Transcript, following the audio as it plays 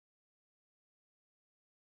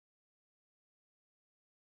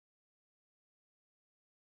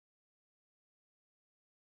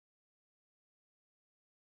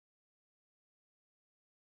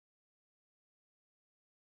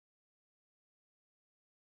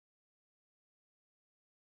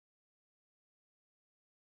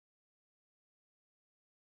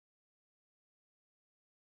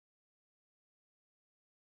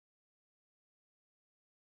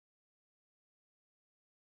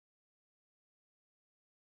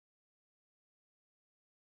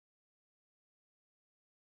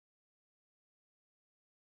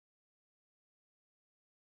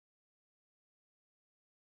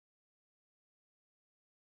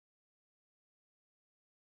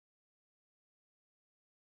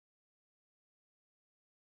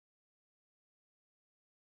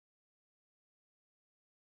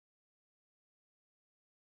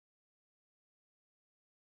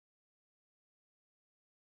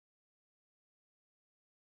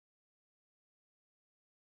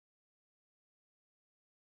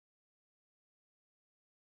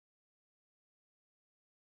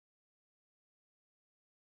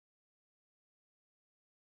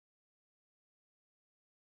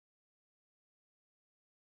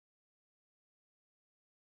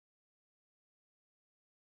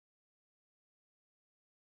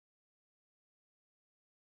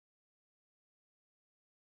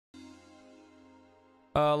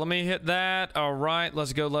Let me hit that. All right,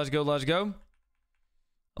 let's go, let's go, let's go.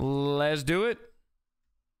 Let's do it.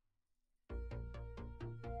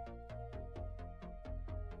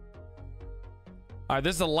 All right,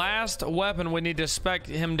 this is the last weapon we need to spec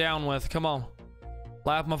him down with. Come on.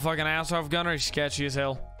 Laugh my fucking ass off, Gunner. He's sketchy as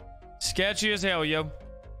hell. Sketchy as hell, yo.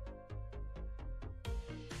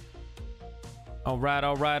 All right,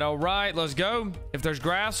 all right, all right. Let's go. If there's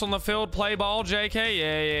grass on the field, play ball, JK.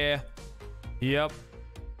 Yeah. Yep.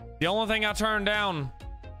 The only thing I turned down.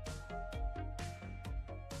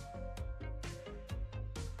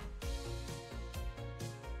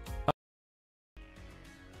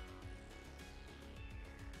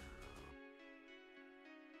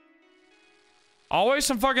 Always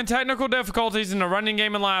some fucking technical difficulties in the running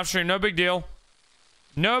game and live stream. No big deal.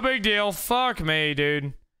 No big deal. Fuck me,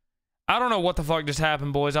 dude. I don't know what the fuck just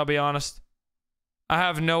happened, boys. I'll be honest. I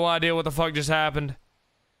have no idea what the fuck just happened.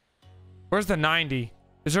 Where's the 90?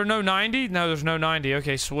 Is there no 90? No, there's no 90.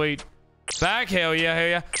 Okay, sweet. Back, hell yeah, hell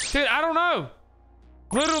yeah. Dude, I don't know.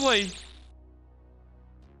 Literally.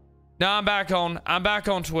 No, I'm back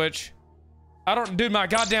on Twitch. I don't, dude, my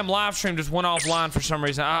goddamn live stream just went offline for some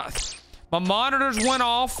reason. My monitors went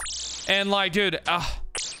off, and like, dude,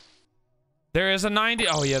 there is a 90.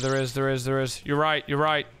 Oh yeah, there is. You're right.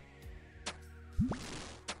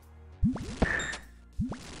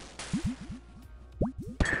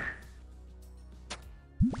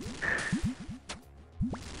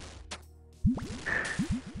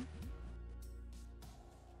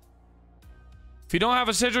 If you don't have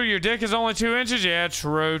a sigil, your dick is only 2 inches. Yeah,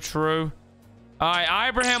 true. All right,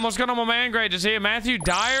 Abraham, what's going on, my man? Great to see you. Matthew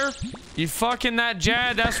Dyer, you fucking that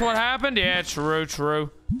Jad, that's what happened? Yeah, true. What's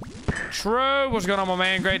going on, my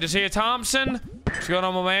man? Great to see you. Thompson, what's going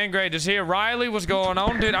on, my man? Great to see you. Riley, what's going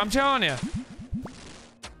on? Dude, I'm telling you,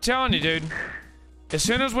 dude. As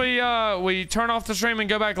soon as we turn off the stream and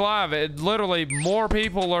go back live, it literally more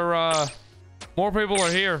people are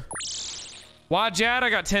here. Why, Jad? I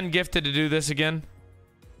got 10 gifted to do this again.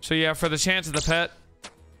 So yeah, for the chance of the pet.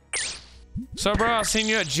 So, bro, I seen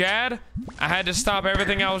you at Jad. I had to stop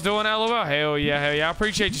everything I was doing. LOL. Hell yeah. I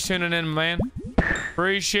appreciate you tuning in, man.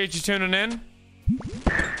 Appreciate you tuning in.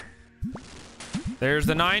 There's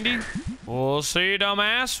the 90. We'll see you,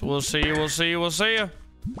 dumbass. We'll see you.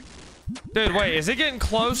 Dude, wait. Is it getting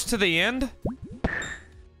close to the end?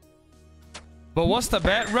 But what's the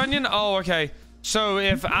bet, Runyan? Oh, okay. So,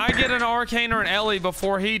 if I get an Arcane or an Ellie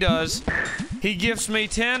before he does, he gifts me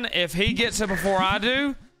 10. If he gets it before I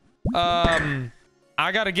do, I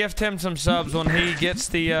gotta gift him some subs when he gets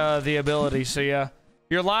the ability. So yeah,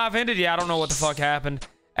 your live ended. Yeah, I don't know what the fuck happened.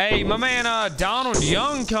 Hey, my man, Donald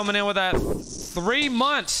Young coming in with that 3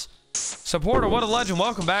 months supporter. What a legend.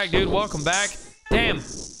 Welcome back, dude. Welcome back. Damn.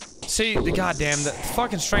 See, the goddamn, the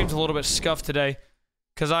fucking stream's a little bit scuffed today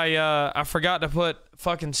because I forgot to put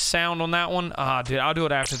fucking sound on that one. Dude, I'll do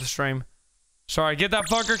it after the stream. Sorry, get that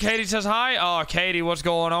fucker. Katie says hi. Oh, Katie, what's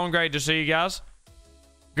going on? Great to see you guys.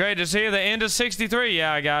 Great to see you. The end of 63.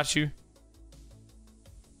 Yeah, I got you.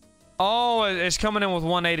 Oh, it's coming in with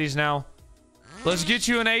 180s now. Let's get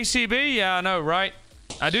you an ACB. Yeah, I know, right?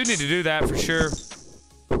 I do need to do that for sure.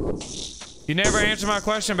 You never answered my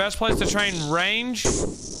question. Best place to train range?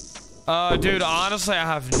 Dude, honestly, I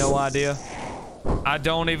have no idea. I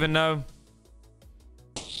don't even know.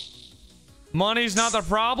 Money's not the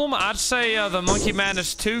problem. I'd say the Monkey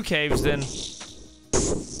Madness 2 caves then.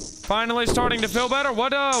 Finally starting to feel better.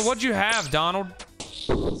 What'd you have, Donald?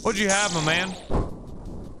 What'd you have, my man?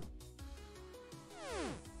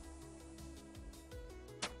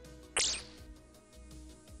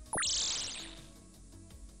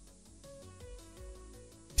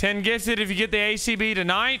 $10 gifted if you get the ACB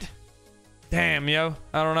tonight. Damn, yo.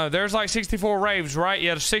 I don't know. There's like 64 raves, right?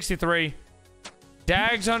 Yeah, there's 63.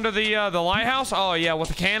 Dags under the lighthouse? Oh, yeah, with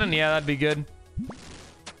the cannon? Yeah, that'd be good.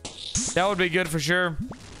 That would be good for sure.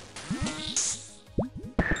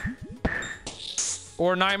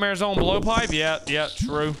 Or Nightmare Zone blowpipe? Yeah,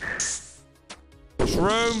 true.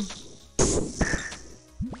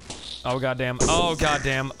 Oh, goddamn.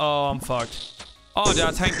 Oh, I'm fucked. Oh, did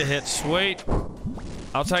I tank the hit? Sweet.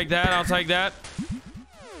 I'll take that.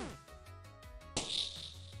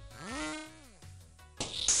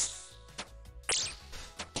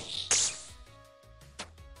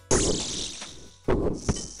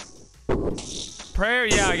 Prayer?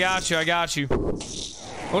 Yeah, I got you.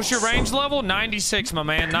 What's your range level? 96, my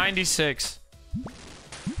man. 96.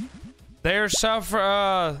 They're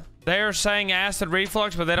saying acid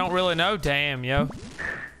reflux, but they don't really know. Damn, yo.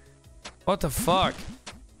 What the fuck?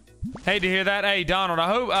 Hate to hear that. Hey, Donald, I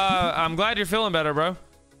hope, I'm glad you're feeling better, bro.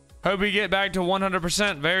 Hope you get back to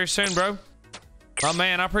 100% very soon, bro. My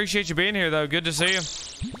man, I appreciate you being here, though. Good to see you,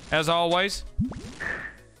 as always.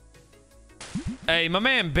 Hey, my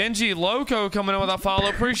man, Benji Loco coming in with a follow.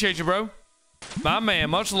 Appreciate you, bro. My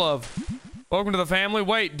man, much love. Welcome to the family.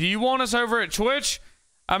 Wait, do you want us over at Twitch?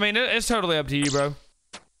 I mean, it's totally up to you, bro.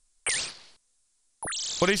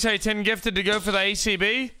 What do you say, 10 gifted to go for the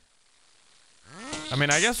ACB? I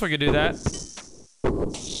mean, I guess we could do that.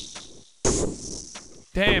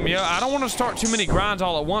 Damn, yo, I don't want to start too many grinds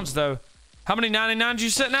all at once, though. How many 99s you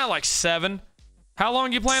sitting at? Like 7. How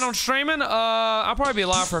long you plan on streaming? I'll probably be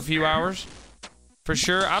live for a few hours. For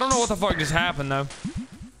sure. I don't know what the fuck just happened, though.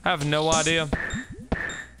 I have no idea.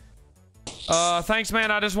 Thanks,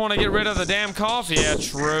 man. I just want to get rid of the damn cough. Yeah,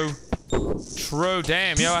 true. True.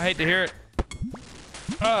 Damn, yo, I hate to hear it.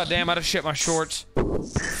 Oh, damn, I just shit my shorts.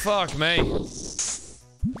 Fuck me.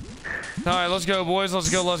 Alright, let's go, boys. Let's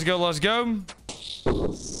go, let's go, let's go.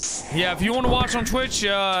 Yeah, if you want to watch on Twitch,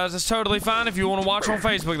 that's totally fine. If you want to watch on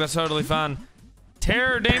Facebook, that's totally fine.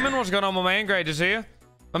 Terror Demon, what's going on, my man? Great to see you.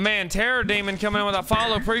 My man, Terror Demon, coming in with a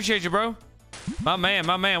follow. Appreciate you, bro. My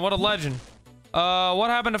man, what a legend. What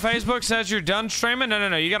happened to Facebook? Says you're done streaming?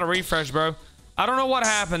 No. You got to refresh, bro. I don't know what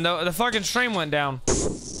happened, though. The fucking stream went down.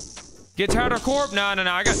 Get tired of Corp? No.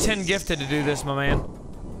 I got 10 gifted to do this, my man.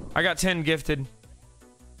 I got 10 gifted.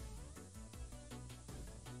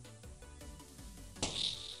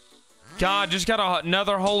 God, just got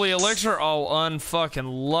another holy elixir. Oh, unfucking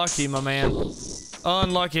lucky, my man.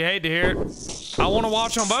 Unlucky. Hate to hear it. I want to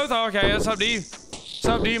watch on both. Oh, okay, that's up to you. It's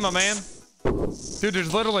up to you, my man. Dude,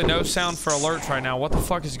 there's literally no sound for alerts right now. What the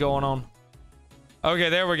fuck is going on? Okay,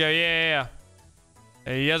 there we go. Yeah.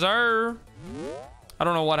 Yes, sir. I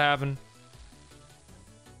don't know what happened.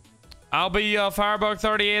 I'll be Firebug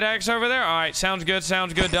 38X over there. All right, sounds good,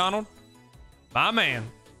 Donald. My man.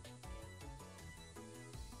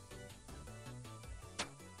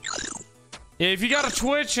 Yeah, if you got a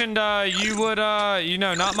Twitch and you would, you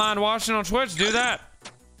know, not mind watching on Twitch, do that.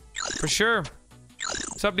 For sure.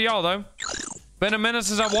 It's up to y'all, though. Been a minute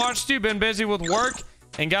since I've watched you. Been busy with work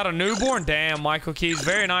and got a newborn. Damn, Michael Keys.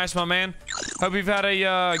 Very nice, my man. Hope you've had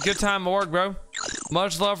a good time at work, bro.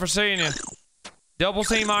 Much love for seeing you. Double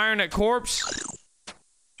team iron at Corpse.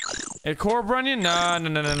 At Corp Runyan?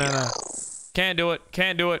 No. Can't do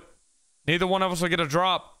it. Neither one of us will get a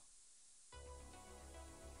drop.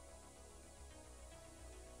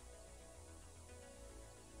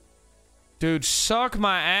 Dude, suck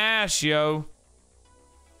my ass, yo.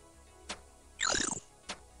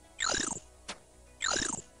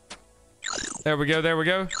 There we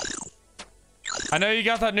go. I know you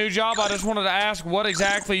got that new job. I just wanted to ask what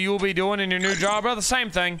exactly you will be doing in your new job, bro. The same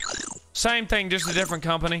thing, just a different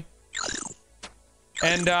company.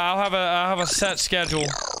 And I'll have a set schedule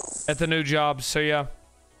at the new job. So yeah.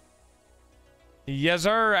 Yes,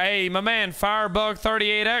 sir. Hey, my man, Firebug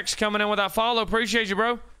 38X coming in with that follow. Appreciate you,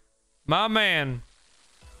 bro. My man.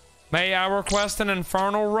 May I request an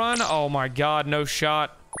infernal run? Oh my god, no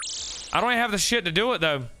shot. I don't even have the shit to do it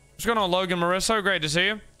though. What's going on, Logan Marisso? Great to see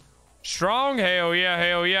you. Strong? Hell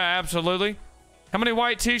yeah, absolutely. How many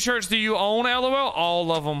white t-shirts do you own, LOL?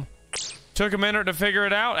 All of them. Took a minute to figure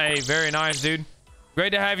it out. Hey, very nice, dude. Great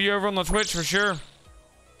to have you over on the Twitch for sure.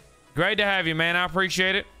 Great to have you, man. I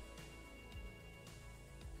appreciate it.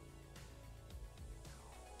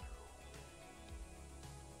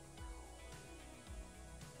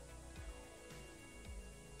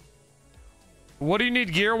 What do you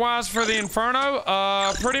need gear-wise for the Inferno?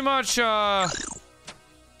 Pretty much, like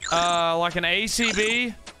an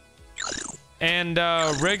ACB and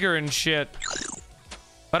rigger and shit.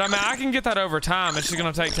 But I mean, I can get that over time. It's just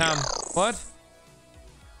gonna take time. What?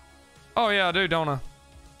 Oh yeah, I do, don't I?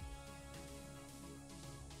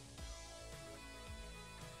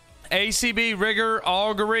 ACB, rigger,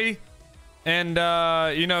 augury, and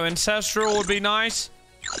you know, ancestral would be nice.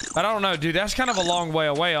 But I don't know, dude. That's kind of a long way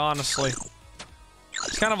away, honestly.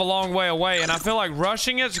 It's kind of a long way away, and I feel like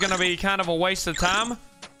rushing it's gonna be kind of a waste of time.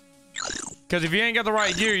 Because if you ain't got the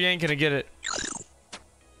right gear, you ain't gonna get it.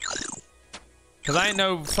 Because I ain't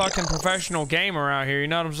no fucking professional gamer out here, you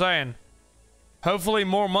know what I'm saying? Hopefully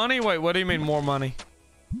more money? Wait, what do you mean more money?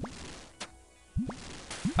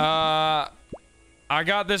 I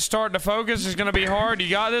got this starting to focus. It's gonna be hard. You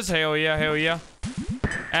got this? Hell yeah.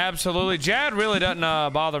 Absolutely. Jad really doesn't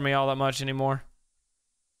bother me all that much anymore.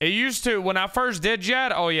 It used to, when I first did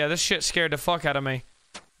Jad, oh yeah, this shit scared the fuck out of me.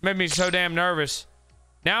 Made me so damn nervous.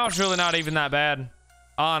 Now it's really not even that bad,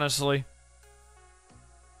 honestly.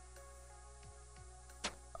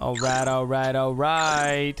 All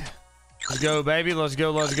right. Let's go, baby. Let's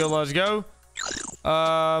go.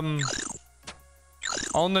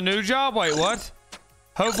 On the new job? Wait, what?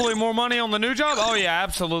 Hopefully more money on the new job. Oh yeah,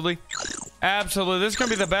 absolutely. Absolutely. This is gonna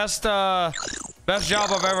be the best best job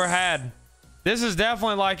I've ever had. This is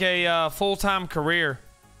definitely like a full-time career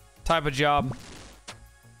type of job.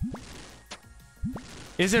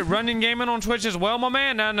 Is it Runyan Gaming on Twitch as well, my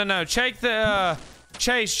man? No. Check the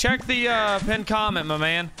Chase, check the pinned comment, my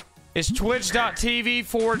man. It's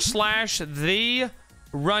twitch.tv/the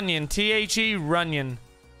Runyan. THE Runyan.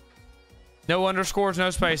 No underscores,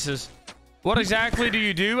 no spaces. What exactly do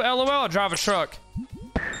you do? LOL, I drive a truck.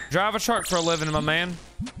 Drive a truck for a living, my man.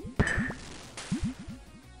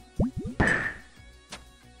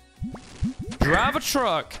 Drive a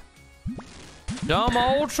truck. Dumb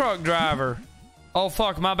old truck driver. Oh,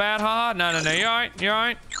 fuck, my bad, haha. No. You alright? You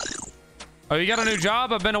alright? Oh, you got a new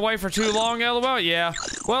job? I've been away for too long, LOL? Yeah.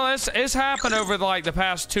 Well, it's happened over, like, the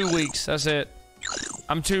past 2 weeks. That's it.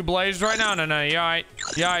 I'm too blazed right now. No. You alright?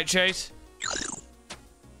 You alright, Chase?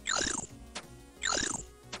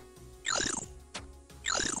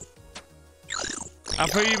 I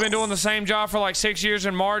feel you've been doing the same job for, like, 6 years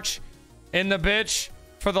in March. In the bitch.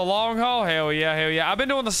 For the long haul? Hell yeah. I've been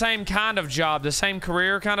doing the same kind of job. The same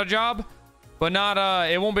career kind of job. But not,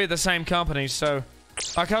 it won't be the same company, so.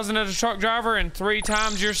 My cousin is a truck driver and 3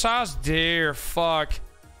 times your size? Dear fuck.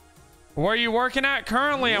 Where are you working at?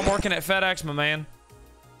 Currently, I'm working at FedEx, my man.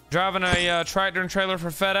 Driving a tractor and trailer for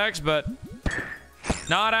FedEx, but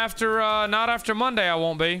not after Monday, I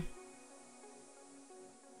won't be.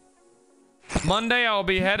 Monday, I'll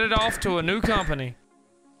be headed off to a new company.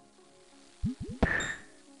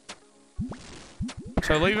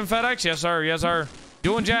 So leaving FedEx? Yes, sir. Yes, sir.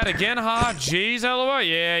 Doing Jad again? Haha. Jeez, LOL.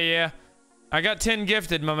 Yeah. I got 10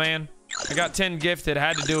 gifted, my man. I got 10 gifted.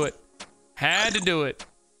 Had to do it. Had to do it.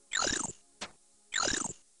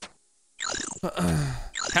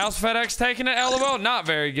 How's FedEx taking it? LOL. Not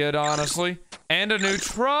very good, honestly. And a new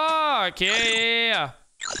truck. Yeah.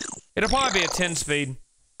 It'll probably be a 10-speed.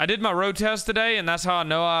 I did my road test today, and that's how I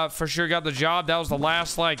know I for sure got the job. That was the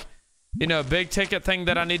last, like, you know, big ticket thing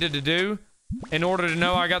that I needed to do in order to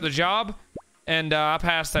know I got the job. And I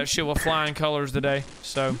passed that shit with flying colors today.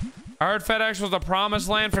 So I heard FedEx was the promised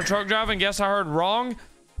land for truck driving. Guess I heard wrong.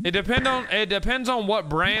 It depends on what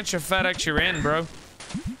branch of FedEx you're in, bro.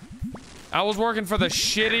 I was working for the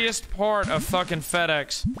shittiest part of fucking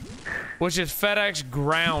FedEx, which is FedEx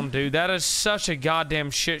Ground, dude. That is such a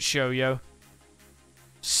goddamn shit show, yo.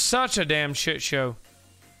 Such a damn shit show.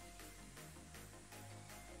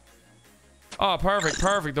 Oh, perfect.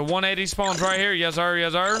 The 180 spawns right here. Yes,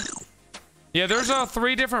 sir. Yeah, there's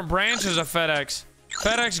 3 different branches of FedEx.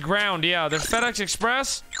 FedEx Ground, yeah. There's FedEx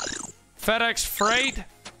Express, FedEx Freight,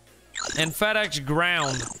 and FedEx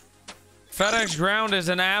Ground. FedEx Ground is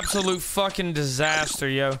an absolute fucking disaster,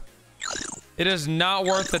 yo. It is not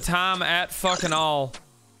worth the time at fucking all.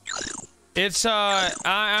 It's,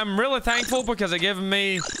 I'm really thankful because it given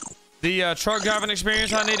me the truck driving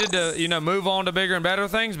experience I needed to, you know, move on to bigger and better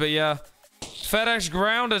things. But yeah, FedEx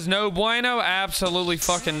Ground is no bueno. Absolutely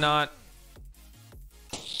fucking not.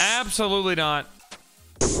 Absolutely not.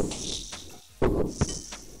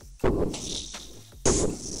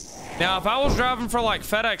 Now, if I was driving for like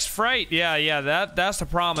FedEx Freight, yeah, that's the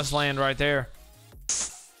promised land right there.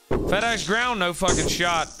 FedEx Ground, no fucking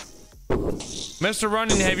shot. Mr.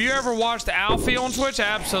 Runyan, have you ever watched Alfie on Twitch?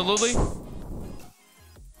 Absolutely.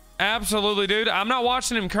 Absolutely, dude. I'm not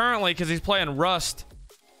watching him currently because he's playing Rust.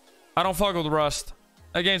 I don't fuck with Rust.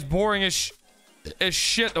 That game's boring as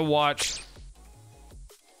shit to watch.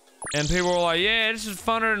 And people were like, yeah, this is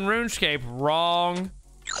funner than RuneScape. Wrong.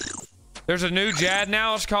 There's a new Jad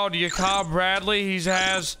now. It's called Yakab Bradley. He's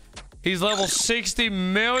level 60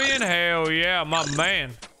 million. Hell yeah, my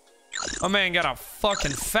man. My man got a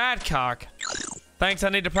fucking fat cock. Thanks, I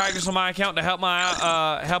need to practice on my account to help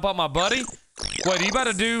out my buddy. Wait, you about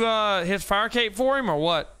to do his fire cape for him or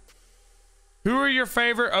what? Who are your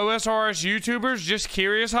favorite OSRS YouTubers? Just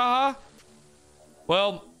curious, haha.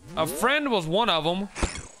 Well, a friend was one of them.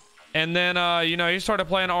 And then, you know, he started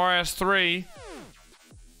playing RS3.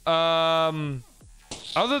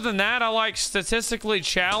 Other than that, I like Statistically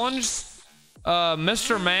Challenged,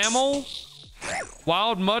 Mr. Mammal,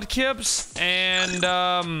 Wild Mudkips,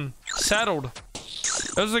 and Settled.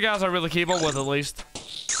 Those are the guys I really keep up with, at least.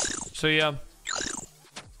 So yeah.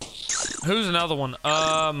 Who's another one?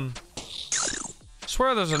 I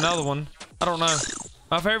swear there's another one. I don't know.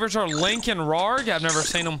 My favorites are Link and Rarg. I've never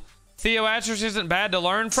seen them. Theo Atchers isn't bad to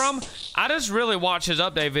learn from. I just really watch his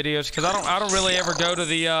update videos because I don't really ever go to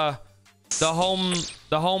the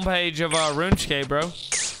homepage of RuneScape, bro.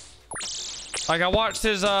 Like I watched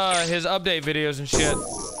his update videos and shit.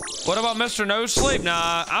 What about Mr. No Sleep?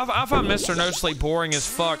 Nah, I find Mr. No Sleep boring as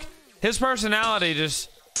fuck. his personality just,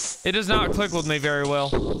 it does not click with me very well.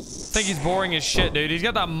 I think he's boring as shit, dude. He's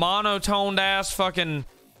got that monotoned ass fucking,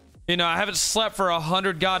 you know, I haven't slept for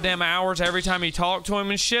 100 goddamn hours every time you talk to him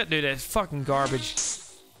and shit. Dude, it's fucking garbage.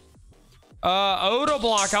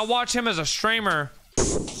 Otoblock, I watch him as a streamer,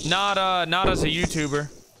 not as a YouTuber.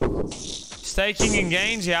 Staking and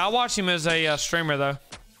gains, yeah, I watch him as a streamer though.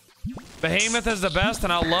 Behemoth is the best,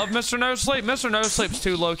 and I love Mr. No Sleep. Mr. No Sleep's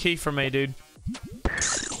too low key for me, dude.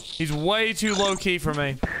 He's way too low key for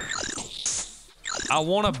me. I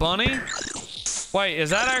want a bunny. Wait,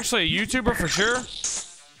 is that actually a YouTuber for sure?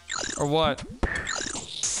 Or what?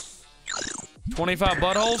 25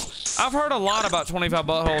 buttholes? I've heard a lot about 25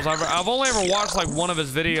 buttholes. I've only ever watched like one of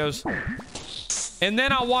his videos. And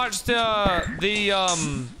then I watched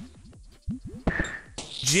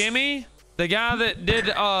Jimmy, the guy that did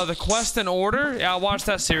the Quest and Order. Yeah, I watched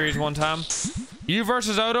that series one time. You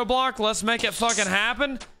versus Otoblock, let's make it fucking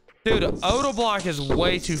happen. Dude, Otoblock is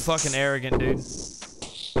way too fucking arrogant, dude.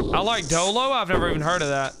 I like Dolo. I've never even heard of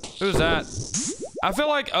that. Who's that? I feel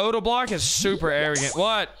like Otoblock is super arrogant.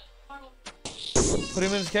 What? Put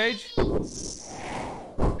him in his cage?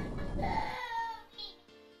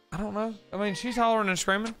 I don't know. I mean, she's hollering and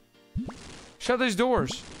screaming. Shut these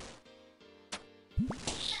doors.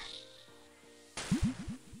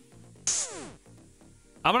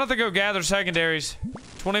 I'm gonna have to go gather secondaries.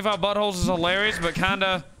 25 buttholes is hilarious, but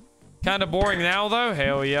kinda boring now though.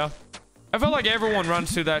 Hell yeah. I feel like everyone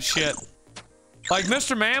runs through that shit. Like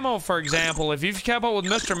Mr. Mammal, for example. If you've kept up with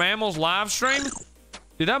Mr. Mammal's live stream,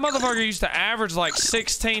 dude, that motherfucker used to average like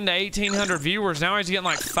 16 to 1800 viewers. Now he's getting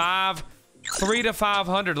like 3 to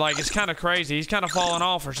 500. Like, it's kind of crazy. He's kind of falling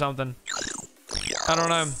off or something. I don't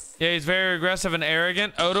know. Yeah, he's very aggressive and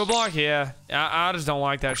arrogant. Otoblock, yeah. I just don't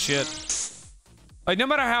like that shit. Like, no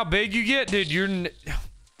matter how big you get, dude,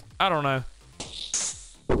 I don't know.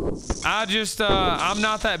 I'm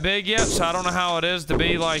not that big yet, so I don't know how it is to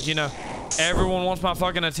be like, you know, everyone wants my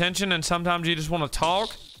fucking attention, and sometimes you just want to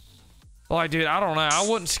talk. Like, dude, I don't know. I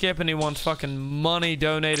wouldn't skip anyone's fucking money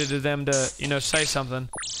donated to them to, you know, say something.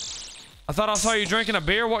 I thought I saw you drinking a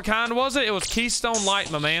beer. What kind was it? It was Keystone Light,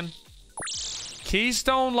 my man.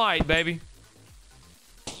 Keystone Light, baby.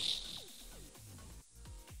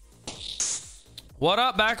 What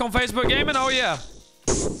up? Back on Facebook Gaming? Oh, yeah.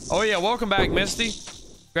 Oh, yeah. Welcome back, Misty.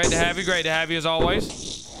 Great to have you. Great to have you as always.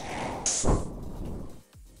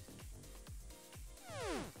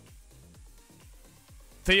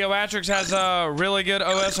 Theoatrix has really good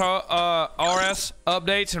RS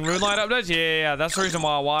updates and Runelight updates. Yeah, that's the reason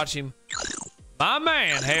why I watch him. My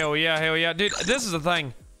man. Hell yeah, hell yeah. Dude, this is the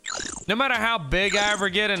thing. No matter how big I ever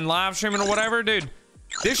get in live streaming or whatever, dude,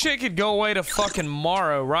 this shit could go away to fucking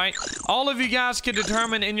tomorrow, right? All of you guys could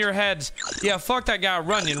determine in your heads, yeah, fuck that guy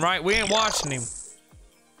Runyan, right? We ain't watching him.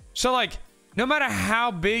 So, like, no matter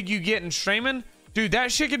how big you get in streaming, dude,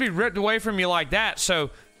 that shit could be ripped away from you like that. So,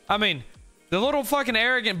 I mean, the little fucking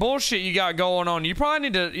arrogant bullshit you got going on, you probably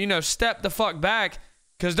need to, you know, step the fuck back.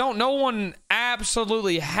 Because don't no one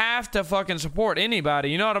absolutely have to fucking support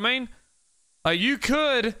anybody. You know what I mean? You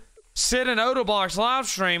could sit in Otoblock's live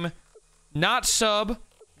stream, not sub,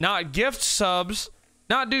 not gift subs,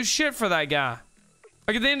 not do shit for that guy.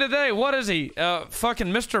 Like, at the end of the day, what is he? Fucking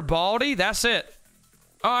Mr. Baldy? That's it.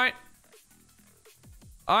 Alright.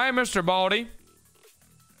 Alright, Mr. Baldy.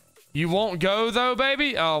 You won't go, though,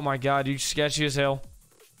 baby? Oh, my God. You sketchy as hell.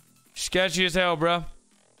 Sketchy as hell, bruh.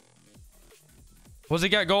 What's he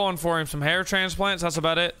got going for him? Some hair transplants? That's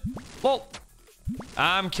about it? Well,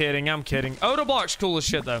 I'm kidding. I'm kidding. Otoblock's cool as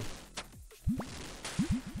shit, though.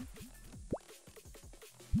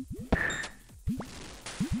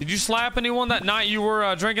 Did you slap anyone that night you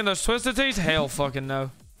were drinking those Twisted Teas? Hell fucking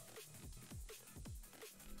no.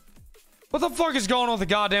 What the fuck is going on with the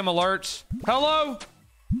goddamn alerts? Hello?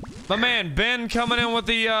 My man Ben coming in with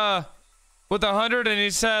the 100, and he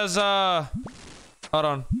says, hold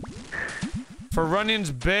on. For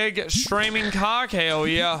Runyan's big streaming cock? Hell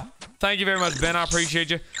yeah. Thank you very much, Ben. I appreciate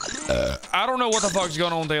you. I don't know what the fuck's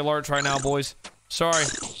going on with the alerts right now, boys. Sorry.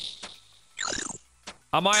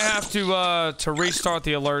 I might have to restart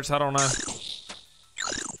the alerts. I don't know.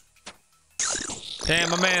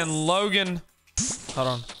 Damn, my man Logan. Hold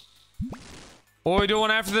on. What are we doing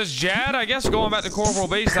after this, Jad? I guess going back to Corporal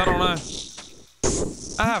Beast. I don't know.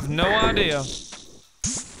 I have no idea.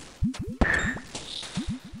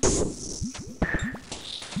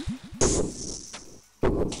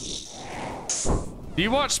 Do you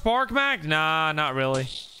watch Spark Mac? Nah, not really.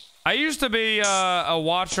 I used to be a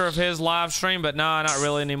watcher of his live stream, but nah, not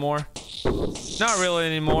really anymore. Not really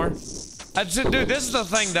anymore. Dude, this is the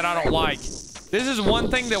thing that I don't like. This is one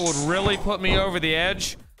thing that would really put me over the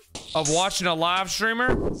edge. of watching a live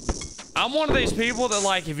streamer. I'm one of these people that,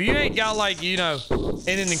 like, if you ain't got, like, you know,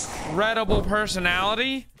 an incredible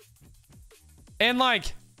personality, and,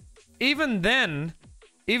 like, even then,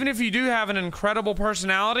 even if you do have an incredible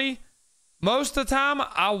personality, most of the time,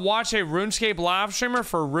 I watch a RuneScape live streamer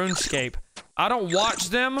for RuneScape. I don't watch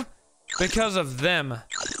them because of them.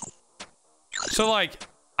 So, like,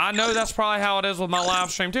 I know that's probably how it is with my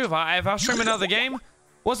live stream, too. If I stream another game,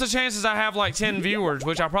 what's the chances I have, like, 10 viewers,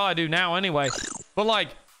 which I probably do now anyway. But, like,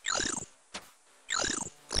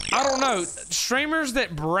 I don't know. Streamers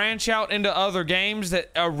that branch out into other games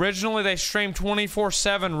that originally they streamed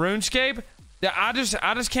 24/7 RuneScape, I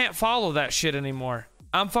just can't follow that shit anymore.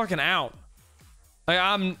 I'm fucking out. Like,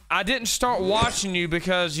 I didn't start watching you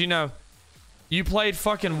because, you know, you played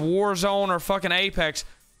fucking Warzone or fucking Apex.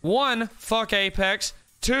 1, fuck Apex.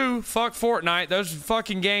 2, fuck Fortnite. Those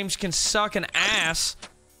fucking games can suck an ass.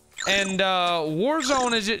 And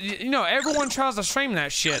Warzone is, you know, everyone tries to stream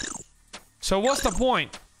that shit. So what's the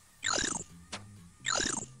point?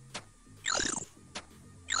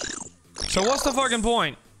 So what's the fucking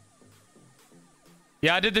point?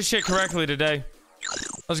 Yeah, I did this shit correctly today.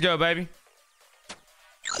 Let's go, baby.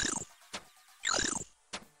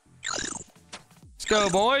 Let's go,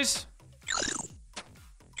 boys.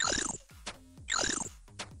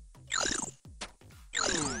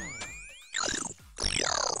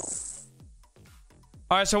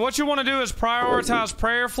 Alright, so what you want to do is prioritize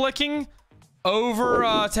prayer flicking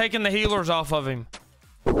over taking the healers off of him.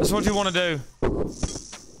 That's what you want to do.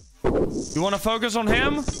 You want to focus on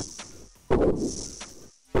him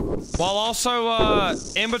while also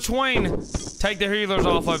in between take the healers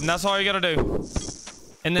off of him. That's all you got to do.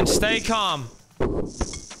 And then stay calm.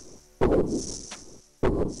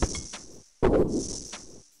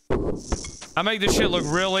 I make this shit look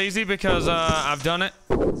real easy because I've done it.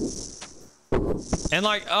 And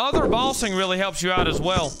like other bossing really helps you out as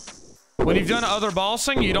well. When you've done other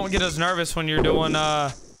bossing, you don't get as nervous when you're doing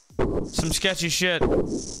some sketchy shit.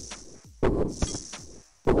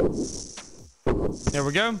 There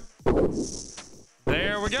we go.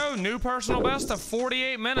 There we go. New personal best of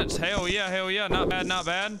 48 minutes. Hell yeah, hell yeah. Not bad, not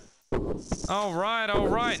bad. All right, all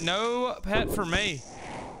right. No pet for me.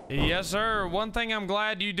 Yes, sir. One thing I'm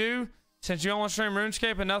glad you do, since you only stream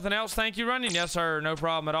RuneScape and nothing else, thank you, Runyan. Yes, sir. No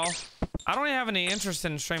problem at all. I don't even have any interest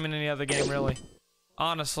in streaming any other game, really.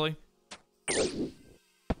 Honestly.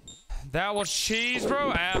 That was cheese,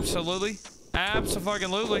 bro. Absolutely.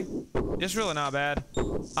 Abso-fucking-lutely. It's really not bad.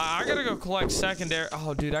 I gotta go collect secondary.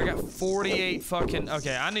 Oh, dude, I got 48 fucking...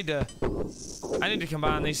 Okay, I need to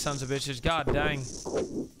combine these sons of bitches. God dang.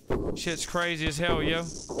 Shit's crazy as hell, yo.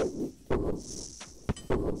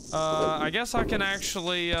 I guess I can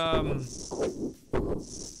actually,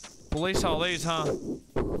 release all these, huh?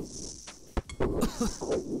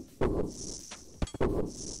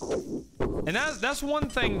 And that's one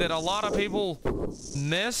thing that a lot of people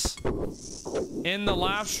miss in the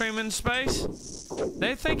live streaming space.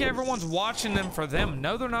 They think everyone's watching them for them.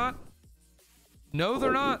 No, they're not. No,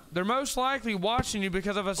 they're not. They're most likely watching you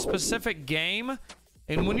because of a specific game.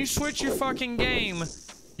 And when you switch your fucking game,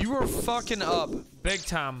 you are fucking up big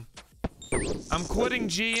time. I'm quitting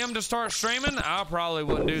GM to start streaming. I probably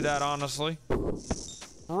wouldn't do that, honestly.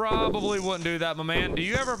 Probably wouldn't do that, my man. Do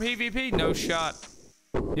you ever PvP? No shot.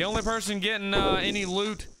 The only person getting any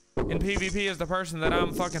loot in PvP is the person that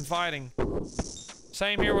I'm fucking fighting.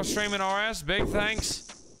 Same here with streaming RS. Big thanks.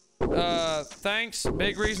 Thanks.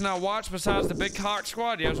 Big reason I watch besides the Big Cock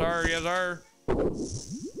Squad. Yes, sir. Yes, sir.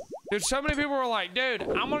 Dude, so many people are like, dude,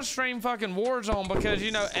 I'm gonna stream fucking Warzone because,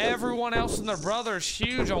 you know, everyone else and their brother is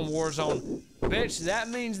huge on Warzone. Bitch, that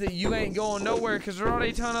means that you ain't going nowhere because there's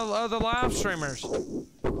already a ton of other live streamers.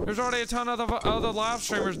 There's already a ton of other live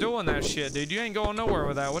streamers doing that shit, dude. You ain't going nowhere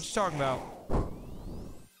with that. What you talking about?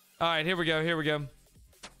 Alright, here we go. Here we go.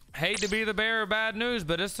 Hate to be the bearer of bad news,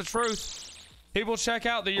 but it's the truth. People check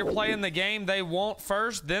out that you're playing the game they want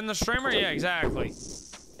first, then the streamer? Yeah, exactly.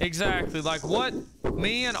 Exactly. Like what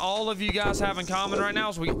me and all of you guys have in common right now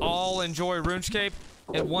is we all enjoy RuneScape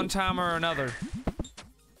at one time or another.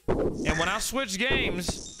 And when I switch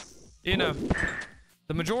games, you know,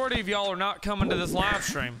 the majority of y'all are not coming to this live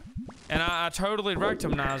stream. And I totally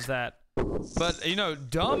recognize that. But, you know,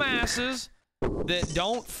 dumbasses that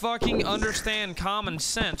don't fucking understand common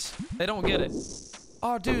sense, they don't get it.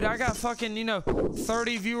 Oh, dude, I got fucking, you know,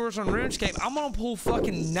 30 viewers on RuneScape. I'm gonna pull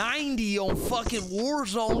fucking 90 on fucking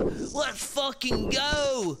Warzone. Let's fucking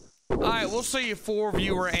go. All right, we'll see you, 4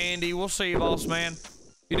 viewer Andy. We'll see you, boss man.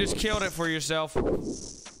 You just killed it for yourself.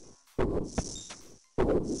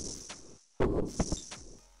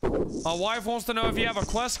 My wife wants to know if you have a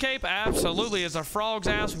quest cape. Absolutely. Is a frog's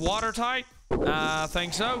ass watertight? I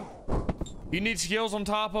think so. You need skills on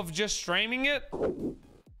top of just streaming it?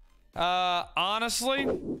 Honestly,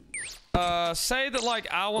 say that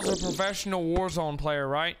like I was a professional Warzone player,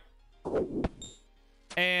 right?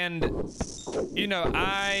 And you know,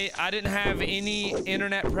 I didn't have any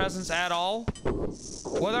internet presence at all.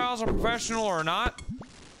 Whether I was a professional or not,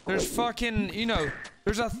 there's fucking, you know,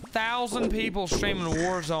 there's 1,000 people streaming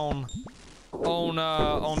Warzone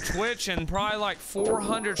on Twitch, and probably like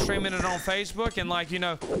 400 streaming it on Facebook, and like, you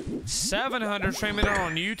know, 700 streaming it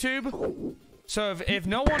on YouTube. So if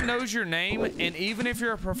no one knows your name, and even if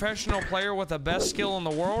you're a professional player with the best skill in the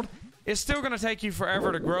world, it's still gonna take you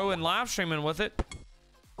forever to grow in live streaming with it,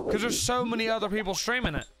 because there's so many other people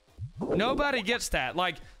streaming it. Nobody gets that.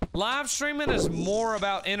 Like, live streaming is more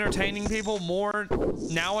about entertaining people more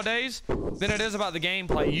nowadays than it is about the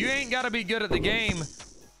gameplay. You ain't got to be good at the game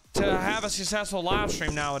to have a successful live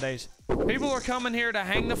stream nowadays. People are coming here to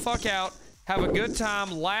hang the fuck out, have a good time,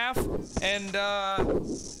 laugh, and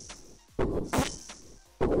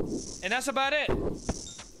that's about it.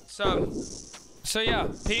 So yeah,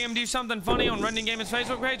 PM'd you something funny on Runyan Gaming's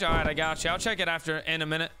Facebook page? All right, I got you. I'll check it after in a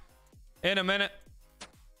minute. In a minute.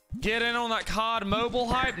 Get in on that COD mobile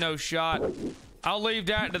hype? No shot. I'll leave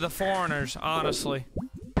that to the foreigners, honestly.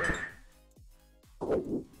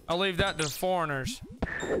 I'll leave that to the foreigners.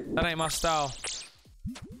 That ain't my style.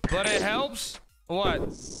 But it helps? What?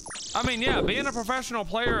 I mean, yeah, being a professional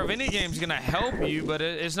player of any game is gonna help you, but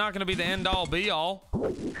it's not gonna be the end-all be-all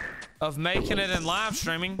of making it in live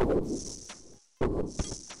streaming.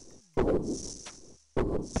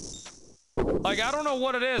 Like, I don't know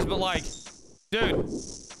what it is, but like, dude,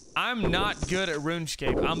 I'm not good at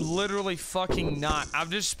RuneScape. I'm literally fucking not. I've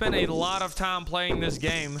just spent a lot of time playing this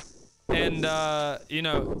game, and you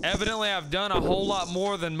know, evidently I've done a whole lot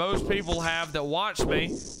more than most people have that watch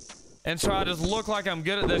me, and so I just look like I'm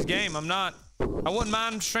good at this game. I'm not. I wouldn't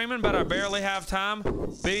mind streaming, but I barely have time.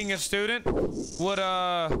 Being a student would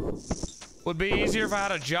be easier if I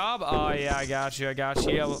had a job. Oh yeah, I got you.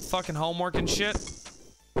 Yeah, with fucking homework and shit.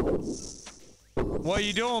 What are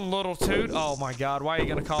you doing, little toot? Oh my god, why are you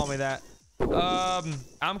gonna call me that?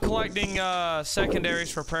 I'm collecting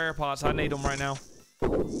secondaries for prayer pots. I need them right now.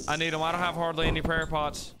 I need them. I don't have hardly any prayer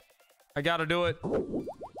pots. I gotta do it.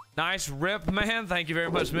 Nice rip, man. Thank you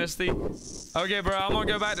very much, Misty. Okay, bro, I'm gonna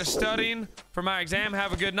go back to studying for my exam.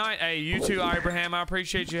 Have a good night. Hey, you too, Abraham. I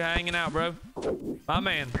appreciate you hanging out, bro. My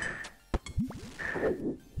man.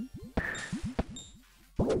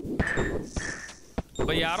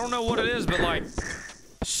 But yeah, I don't know what it is, but like,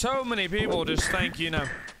 so many people just think, you know,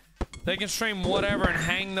 they can stream whatever and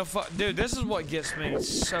hang the fuck. Dude, this is what gets me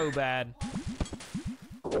so bad.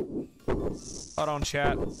 Hold on,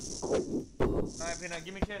 chat. Alright, Peanut,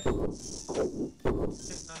 give me a kiss.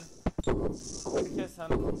 Kiss, son. Give me a kiss, son.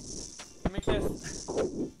 Give me a kiss.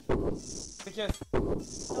 Give me a kiss.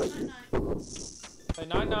 Say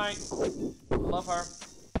night-night. Love her.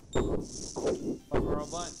 Love her a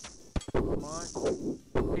bunch. Alright.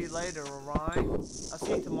 See you later, alright? I'll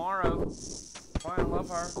see you tomorrow. Alright, I love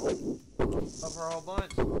her. Love her a whole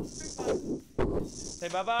bunch. Say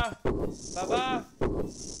bye-bye. Bye-bye.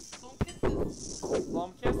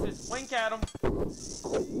 Long kisses. Wink at him.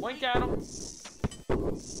 Wink at him.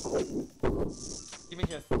 Give me a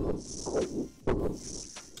kiss.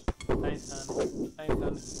 Thanks, son. Thanks,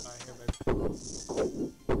 son. Alright, here, baby.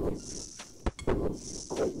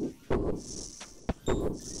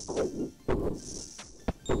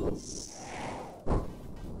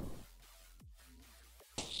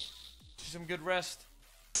 Some good rest.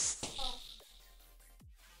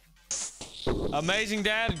 Amazing,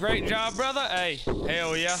 Dad. Great job, brother. Hey,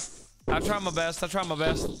 hell yeah. I try my best. I try my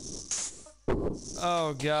best.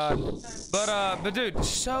 Oh god. But dude,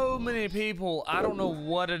 so many people, I don't know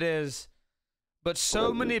what it is, but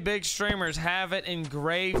so many big streamers have it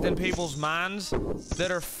engraved in people's minds that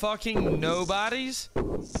are fucking nobodies,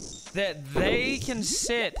 that they can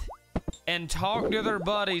sit and talk to their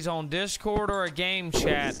buddies on Discord or a game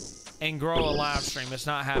chat and grow a live stream. It's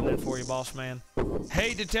not happening for you, boss man.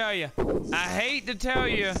 Hate to tell you. I hate to tell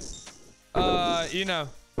you, you know,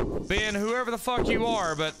 being whoever the fuck you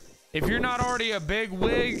are, but if you're not already a big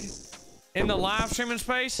wig in the live streaming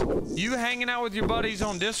space, you hanging out with your buddies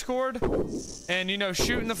on Discord and, you know,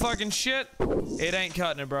 shooting the fucking shit, it ain't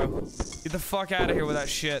cutting it, bro. Get the fuck out of here with that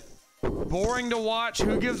shit. Boring to watch.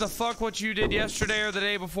 Who gives a fuck what you did yesterday or the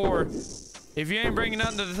day before? If you ain't bringing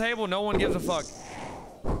nothing to the table, no one gives a fuck.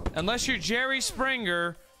 Unless you're Jerry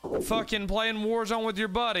Springer fucking playing Warzone with your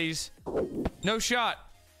buddies, no shot.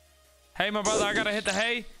 Hey, my brother, I gotta hit the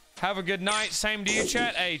hay. Have a good night. Same to you,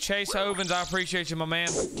 chat. Hey, Chase Ovens, I appreciate you, my man.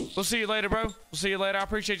 We'll see you later, bro. We'll see you later. I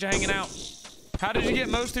appreciate you hanging out. How did you get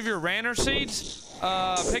most of your Ranner seeds?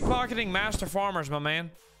 Pickpocketing Master Farmers, my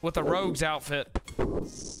man. With a Rogues outfit.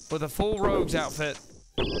 With a full Rogues outfit.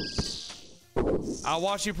 I'll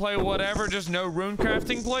watch you play whatever, just no rune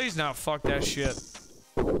crafting, please. No, fuck that shit.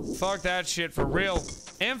 Fuck that shit for real.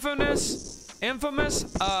 Infamous,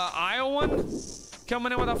 Iowan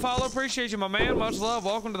coming in with a follow. Appreciate you, my man. Much love.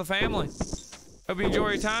 Welcome to the family. Hope you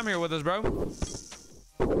enjoy your time here with us, bro.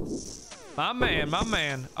 My man, my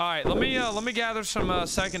man. All right, let me gather some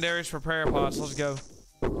secondaries for prayer pots. Let's go.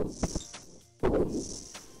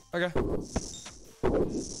 Okay.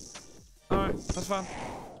 All right, that's fine.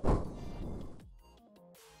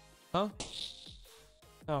 Huh?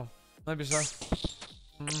 Oh, maybe so.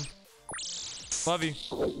 Love you.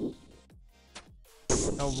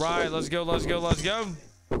 All right, let's go, let's go, let's go.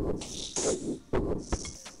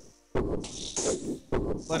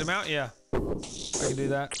 Let him out? Yeah, I can do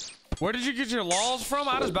that. Where did you get your laws from?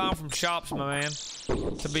 I just buy them from shops, my man.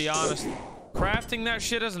 To be honest, crafting that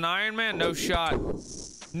shit as an Iron Man, no shot.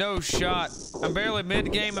 No shot. I'm barely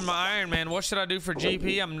mid-game in my Iron Man. What should I do for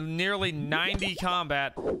GP? I'm nearly 90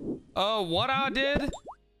 combat. Oh, what I did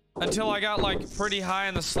until I got like pretty high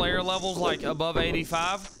in the Slayer levels, like above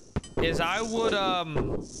 85, is I would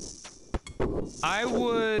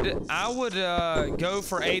go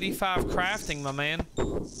for 85 crafting, my man,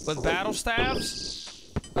 with battle staves.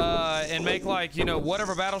 And make, like, you know,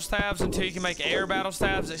 whatever battle staves until you can make air battle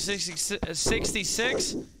staves at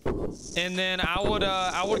 66. And then I would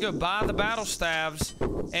go buy the battle staves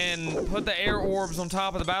and put the air orbs on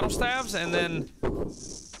top of the battle staves, and then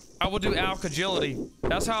I would do alk agility.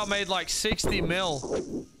 That's how I made like 60 mil.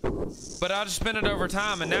 But I just spent it over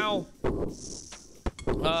time, and now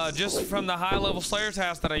just from the high level Slayer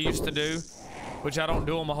tasks that I used to do, which I don't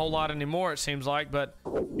do them a whole lot anymore, it seems like, but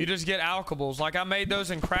you just get alkables. Like, I made those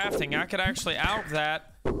in crafting. I could actually alk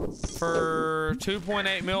that for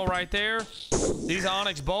 2.8 mil right there. These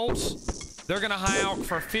Onyx bolts, they're gonna high alk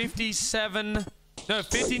for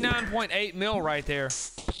 59.8 mil right there.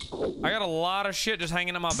 I got a lot of shit just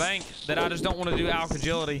hanging in my bank that I just don't want to do alk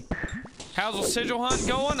agility. How's the sigil hunt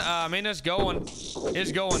going? I mean, it's going.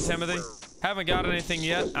 It's going, Timothy. Haven't got anything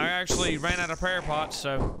yet. I actually ran out of prayer pots,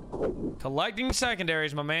 so collecting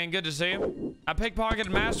secondaries, my man. Good to see you. I pickpocketed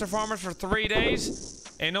Master Farmers for 3 days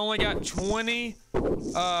and only got 20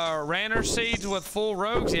 Ranner seeds with full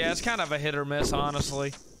rogues. Yeah, it's kind of a hit or miss,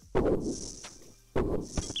 honestly.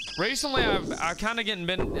 Recently, I've kind of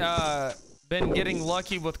been getting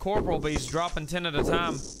lucky with Corporal Beasts, dropping 10 at a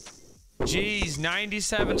time. Jeez,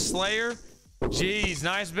 97 Slayer. Jeez,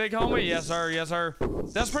 nice big homie. Yes, sir. Yes, sir.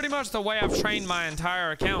 That's pretty much the way I've trained my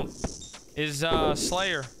entire account, is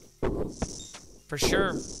Slayer. For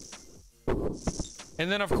sure.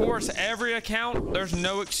 And then, of course, every account, there's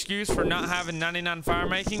no excuse for not having 99 fire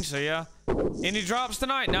making. So, yeah. Any drops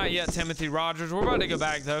tonight? Not yet, Timothy Rogers. We're about to go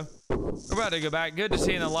back, though. We're about to go back. Good to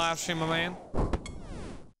see you in the live stream, my man.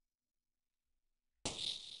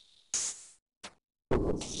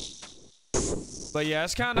 But yeah,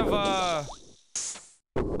 it's kind of, I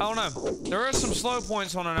don't know. There are some slow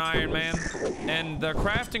points on an Iron Man, and the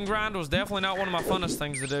crafting grind was definitely not one of my funnest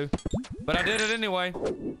things to do. But I did it anyway,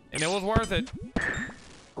 and it was worth it.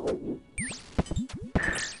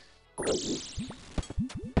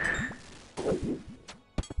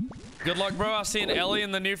 Good luck, bro. I'll see you in Ellie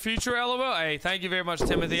in the near future, LOL. Hey, thank you very much,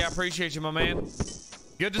 Timothy. I appreciate you, my man.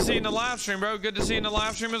 Good to see you in the live stream, bro. Good to see you in the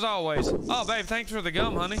live stream as always. Oh, babe, thanks for the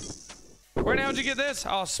gum, honey. Where the hell did you get this?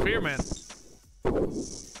 Oh, Spearman.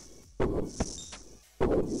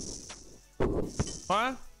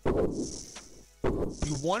 Huh?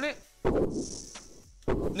 You want it?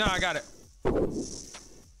 No, I got it.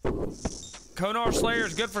 Konar Slayer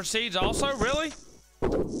is good for seeds also? Really?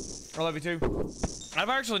 I love you too. I've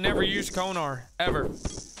actually never used Konar, ever.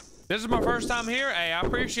 This is my first time here. Hey, I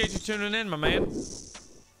appreciate you tuning in, my man.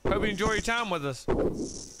 Hope you enjoy your time with us.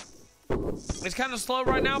 It's kind of slow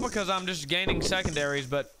right now because I'm just gaining secondaries,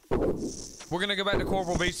 but we're going to go back to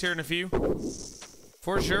Corporal Beast here in a few.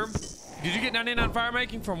 For sure. Did you get 99 fire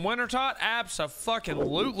making from Winter Tot?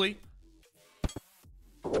 Abso-fucking-lutely.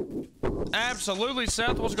 Absolutely,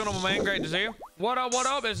 Seth. What's going on, my man? Great to see you. What up, what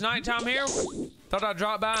up? It's nighttime here. Thought I'd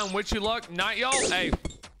drop by and wish you luck. Night, y'all. Hey,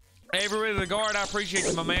 everybody the guard, I appreciate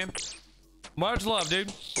you, my man. Much love,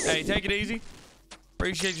 dude. Hey, take it easy.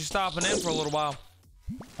 Appreciate you stopping in for a little while.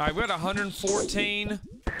 All right, we're at 114.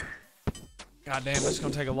 God damn, this is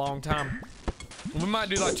gonna take a long time. We might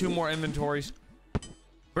do like 2 more inventories.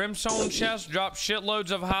 Brimstone chest, drop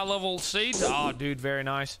shitloads of high-level seeds. Oh, dude, very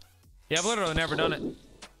nice. Yeah, I've literally never done it.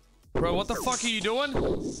 Bro, what the fuck are you doing?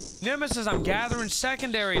 Nemesis, I'm gathering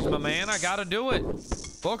secondaries, my man. I gotta do it.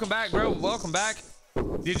 Welcome back, bro. Welcome back.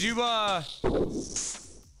 Did you cut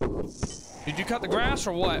the grass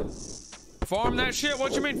or what? Farm that shit?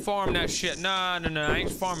 What you mean farm that shit? Nah, I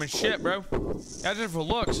ain't farming shit, bro. That's just for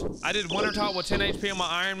looks. I did Winter Talk with 10 HP on my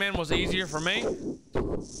Iron Man was easier for me.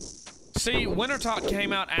 See, Winter Talk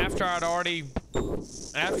came out after I'd already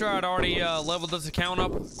leveled this account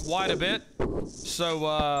up quite a bit. So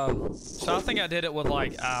I think I did it with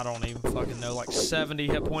like, I don't even fucking know, like 70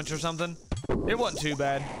 hit points or something. It wasn't too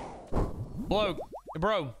bad. Bro,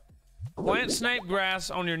 plant snake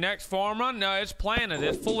grass on your next farm run? No, it's planted.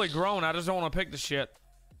 It's fully grown. I just don't want to pick the shit.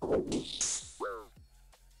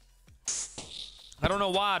 I don't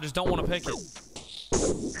know why. I just don't want to pick it.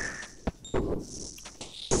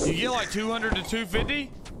 You get like 200 to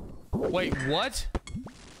 250? Wait, what?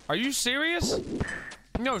 Are you serious?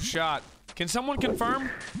 No shot. Can someone confirm?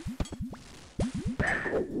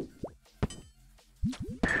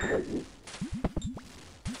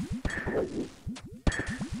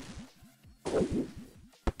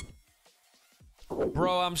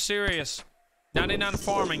 Bro, I'm serious. 99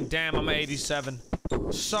 farming. Damn, I'm 87.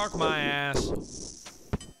 Suck my ass.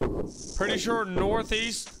 Pretty sure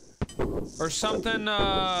northeast or something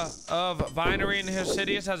of Vinery and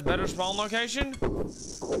Hosidius has better spawn location.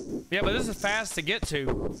 Yeah, but this is fast to get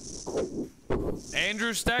to.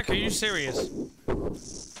 Andrew Stack, are you serious?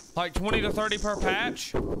 Like 20 to 30 per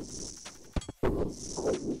patch?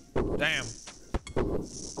 Damn.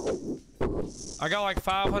 I got like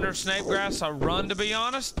 500 snake grass I run, to be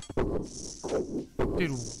honest.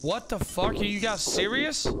 Dude, what the fuck? Are you guys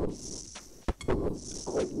serious?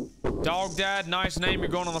 Dog Dad, nice name. You're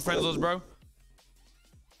going on the friends list, bro.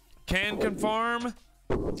 Can confirm.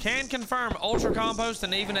 Ultra compost,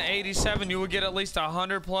 and even at 87, you would get at least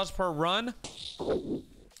 100 plus per run.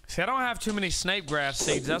 See, I don't have too many snake grass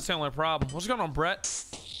seeds. That's the only problem. What's going on, Brett?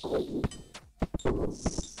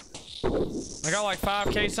 I got like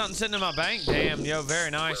 5K something sitting in my bank. Damn, yo, very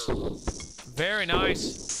nice. Very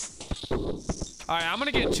nice. All right, I'm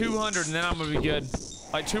gonna get 200 and then I'm gonna be good.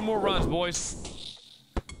 Like 2 more runs, boys.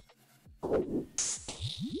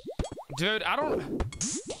 Dude, I don't...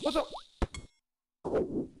 What the...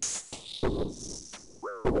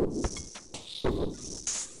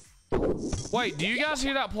 Wait, do you guys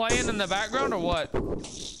hear that playing in the background or what?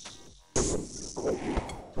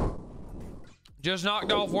 Just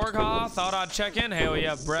knocked off work, huh? Thought I'd check in. Hell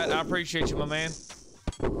yeah, Brett. I appreciate you, my man.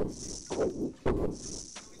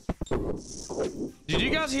 Did you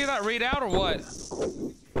guys hear that readout or what?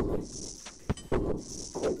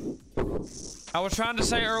 I was trying to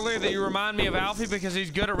say earlier that you remind me of Alfie because he's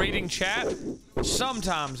good at reading chat.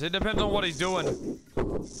 Sometimes. It depends on what he's doing.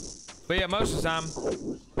 But yeah, most of the time.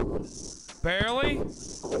 Barely.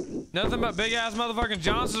 Nothing but big ass motherfucking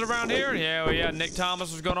Johnsons around here. Yeah, well, yeah. Nick Thomas,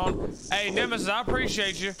 what's going on? Hey, Nemesis, I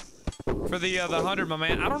appreciate you for the 100, my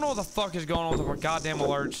man. I don't know what the fuck is going on with our goddamn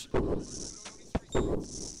alerts.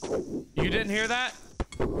 You didn't hear that?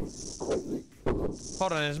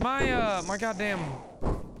 Hold on, is my my goddamn...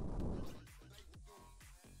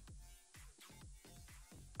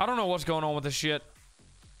 I don't know what's going on with this shit.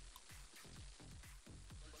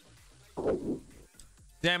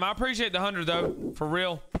 Damn, I appreciate the 100 though, for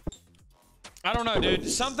real. I don't know, dude.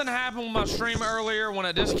 Something happened with my stream earlier when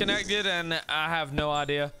it disconnected, and I have no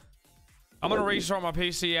idea. I'm gonna restart my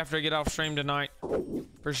PC after I get off stream tonight,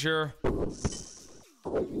 for sure.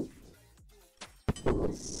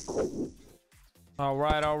 All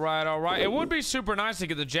right. It would be super nice to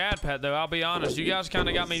get the Jad pet though. I'll be honest. You guys kind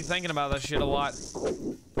of got me thinking about that shit a lot.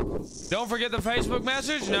 Don't forget the Facebook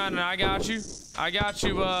message. No, I got you. I got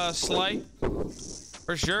you, Slay.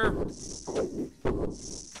 For sure.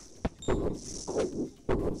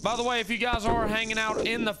 By the way, if you guys are hanging out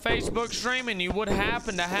in the Facebook stream and you would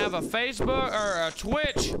happen to have a Facebook or a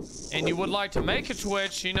Twitch and you would like to make a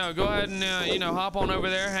Twitch, you know, go ahead and, you know, hop on over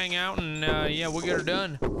there, hang out, and, yeah, we'll get her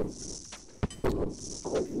done.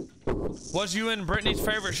 Was you and Brittany's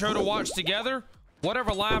favorite show to watch together?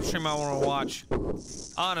 Whatever live stream I want to watch.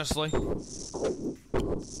 Honestly.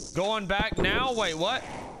 Going back now? Wait, what?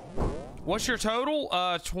 What's your total?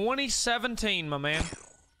 2017, my man.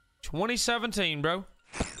 2017, bro.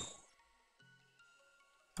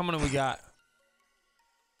 How many we got?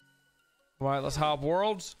 All right, let's hop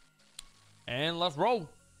worlds. And let's roll.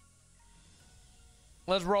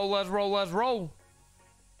 Let's roll.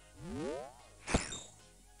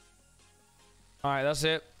 All right, that's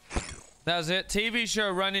it. That's it. TV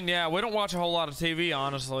show running. Yeah, we don't watch a whole lot of TV,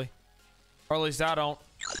 honestly. Or at least I don't.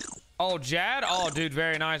 Oh, Jad? Oh, dude,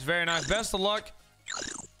 very nice. Very nice. Best of luck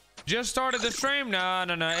Just started the stream. No,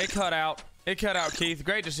 it cut out. It cut out, Keith.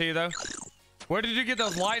 Great to see you, though. Where did you get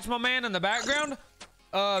those lights, my man, in the background?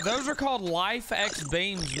 Those are called Life X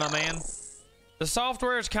beams, my man. The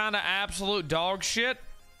software is kind of absolute dog shit,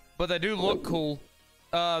 but they do look cool.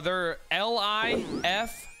 They're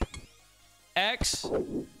LIFX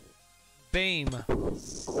beam.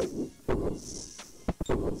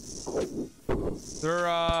 They're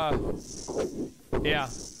yeah,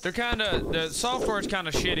 they're kind of, the software is kind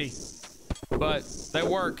of shitty, but they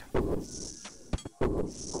work.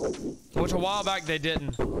 Which a while back they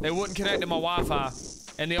didn't. They wouldn't connect to my Wi-Fi,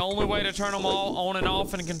 and the only way to turn them all on and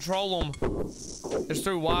off and control them is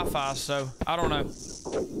through Wi-Fi. So I don't know.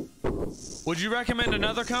 Would you recommend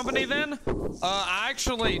another company then? I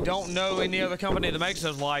actually don't know any other company that makes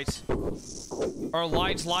those lights or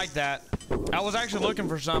lights like that. I was actually looking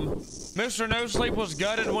for some. Mr. No Sleep was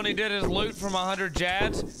gutted when he did his loot from 100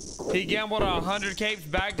 Jads. He gambled 100 capes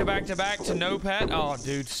back to back to back to no pet. Oh,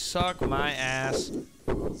 dude, suck my ass.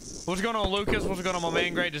 What's going on, Lucas? What's going on, my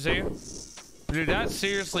man? Great to see you. Dude, that's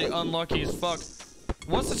seriously unlucky as fuck.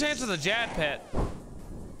 What's the chance of the Jad pet?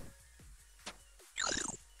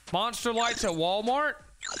 Monster lights at Walmart?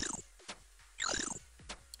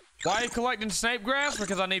 Why are you collecting snape grass?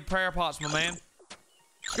 Because I need prayer pots, my man.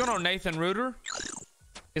 What's going on, Nathan Reuter?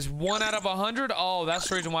 Is 1 out of 100? Oh, that's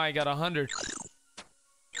the reason why I got 100.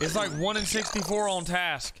 It's like 1 in 64 on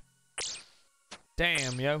task.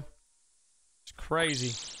 Damn, yo. It's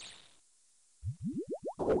crazy.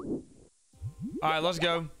 Alright, let's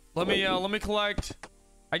go. Let me collect.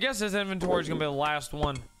 I guess this inventory is gonna be the last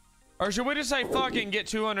one. Or should we just say fuck it and get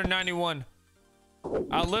 291?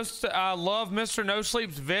 I love Mr. No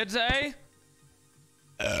Sleep's vids, eh?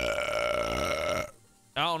 I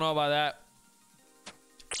don't know about that.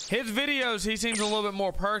 His videos, he seems a little bit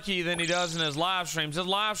more perky than he does in his live streams. His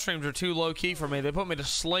live streams are too low key for me. They put me to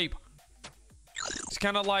sleep. It's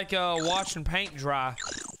kind of like watching paint dry.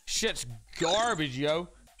 Shit's garbage, yo.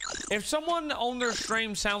 If someone on their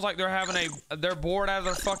stream sounds like they're having they're bored out of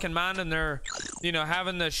their fucking mind and they're, you know,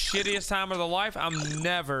 having the shittiest time of their life, I'm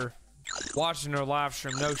never watching their live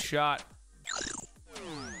stream. No shot.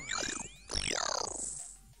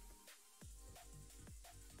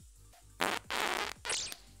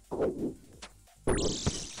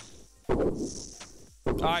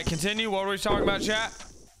 Alright, continue. What were we talking about, chat?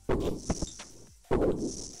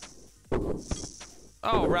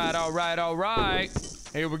 Alright, alright, alright.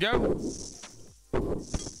 Here we go.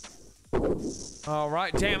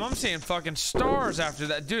 Alright, damn, I'm seeing fucking stars after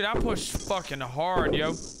that. Dude, I pushed fucking hard,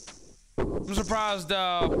 yo. I'm surprised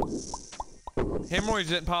hemorrhoids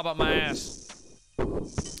didn't pop up my ass.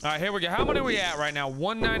 Alright, here we go. How many are we at right now?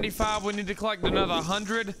 195. We need to collect another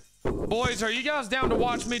 100. Boys, are you guys down to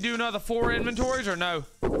watch me do another 4 inventories or no?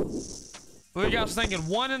 What are you guys thinking?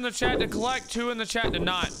 1 in the chat to collect, 2 in the chat to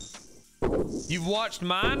not. You've watched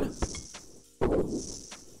mine?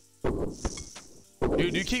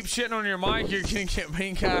 Dude, you keep shitting on your mic, you're gonna get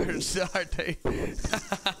pink eye and start, dude.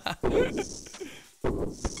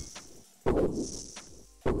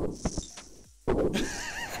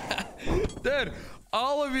 Dude,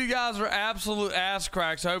 all of you guys are absolute ass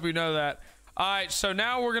cracks. I hope you know that. Alright, so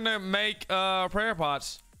now we're gonna make prayer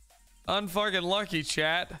pots. Unfucking lucky,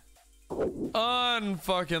 chat.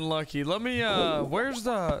 Unfucking lucky. Let me where's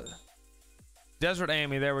the Desert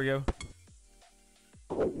Amy? There we go.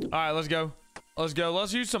 Alright, let's go. Let's go.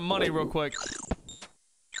 Let's use some money real quick.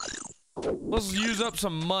 Let's use up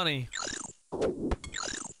some money.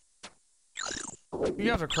 You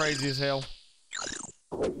guys are crazy as hell.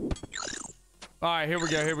 Alright, here we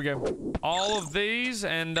go, here we go. All of these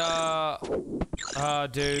and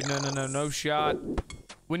dude, no shot.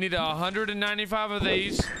 We need 195 of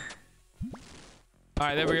these.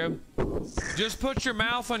 Alright, there we go. Just put your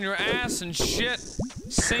mouth on your ass and shit.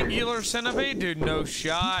 Singular centipede? Dude, no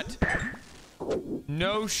shot.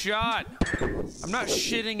 No shot. I'm not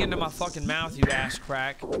shitting into my fucking mouth, you ass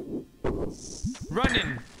crack.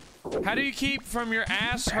 Runyan, how do you keep from your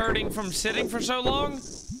ass hurting from sitting for so long?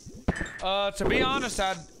 To be honest,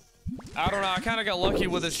 I don't know. I kind of got lucky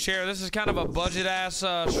with this chair. This is kind of a budget ass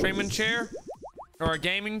streaming chair or a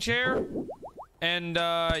gaming chair. And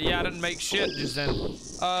yeah, I didn't make shit just then.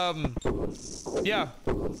 Yeah.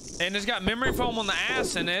 And it's got memory foam on the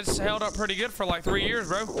ass and it's held up pretty good for like 3 years,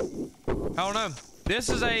 bro. I don't know. This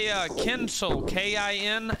is a Kinsal,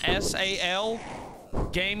 Kinsal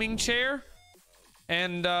gaming chair.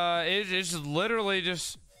 And it's literally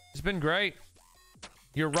just, it's been great.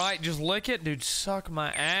 You're right, just lick it. Dude, suck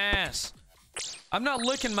my ass. I'm not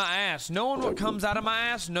licking my ass. Knowing what comes out of my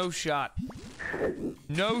ass, no shot.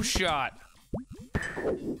 No shot.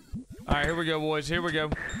 Alright, here we go, boys. Here we go.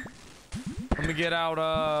 Let me get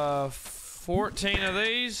out 14 of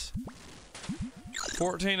these.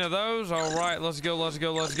 14 of those. All right, let's go, let's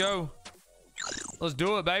go, let's go. Let's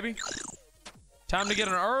do it, baby. Time to get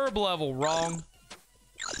an herb level. Wrong.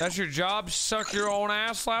 That's your job? Suck your own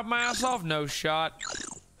ass, slap my ass off? No shot.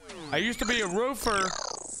 I used to be a roofer.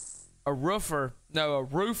 A roofer. No, a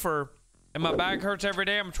roofer. And my back hurts every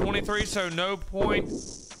day. I'm 23, so no point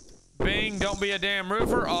being. Don't be a damn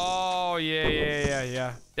roofer. Oh,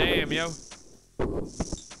 yeah. Damn, yo.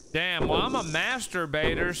 Damn, well, I'm a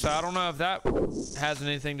masturbator, so I don't know if that has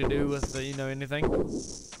anything to do with, you know, anything.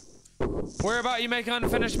 Where about you make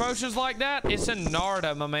unfinished potions like that? It's in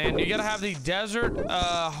Narda, my man. You gotta have the desert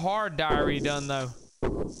hard diary done, though.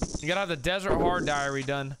 You gotta have the desert hard diary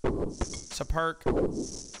done. It's a perk.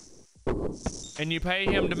 And you pay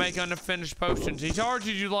him to make unfinished potions. He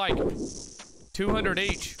charges you like 200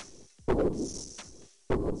 each.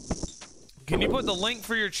 Can you put the link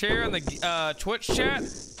for your chair in the Twitch chat?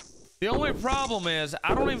 The only problem is,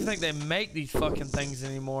 I don't even think they make these fucking things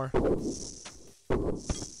anymore.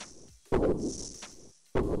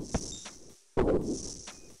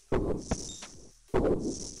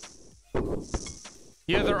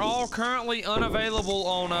 Yeah, they're all currently unavailable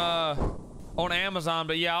on Amazon,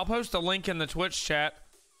 but yeah, I'll post a link in the Twitch chat.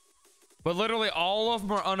 But literally all of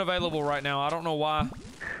them are unavailable right now. I don't know why.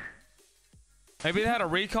 Maybe they had a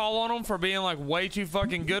recall on them for being like way too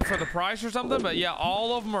fucking good for the price or something, but yeah,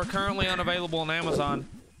 all of them are currently unavailable on Amazon.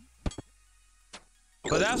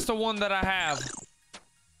 But that's the one that I have.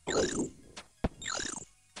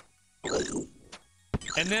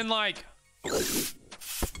 And then like,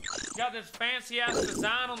 got this fancy ass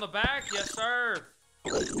design on the back. Yes, sir.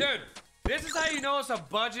 Dude, this is how you know it's a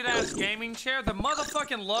budget ass gaming chair. The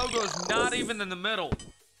motherfucking logo is not even in the middle.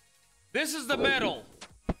 This is the middle.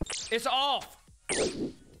 It's off.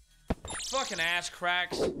 Fucking ass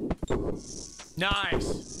cracks.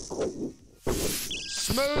 Nice.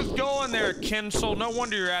 Smooth going there, Kinsel. No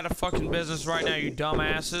wonder you're out of fucking business right now, you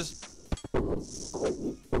dumbasses.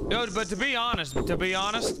 Dude, but to be honest,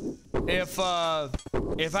 if I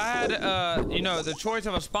had, you know, the choice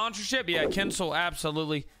of a sponsorship, yeah, Kinsel,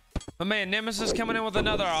 absolutely. My man Nemesis coming in with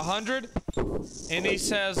another 100. And he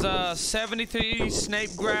says, 73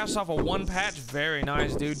 snape grass off of one patch. Very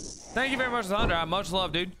nice, dude. Thank you very much, Thunder. Much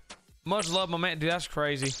love, dude. Much love, my man. Dude, that's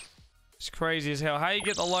crazy. It's crazy as hell. How you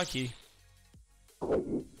get the lucky?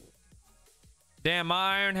 Damn,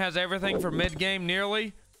 my iron has everything for mid-game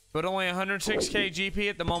nearly, but only 106k GP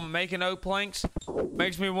at the moment making oak planks.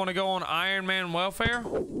 Makes me want to go on Iron Man welfare.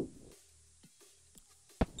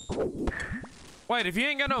 Wait, if you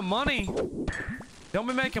ain't got no money, don't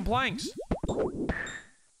be making planks.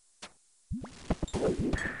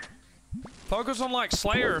 Focus on like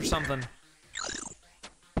Slayer or something.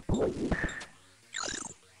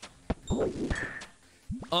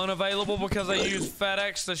 Unavailable because they use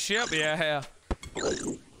FedEx to ship? Yeah.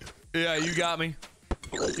 Yeah, you got me.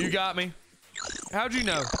 You got me. How'd you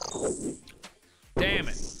know? Damn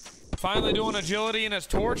it. Finally doing agility and it's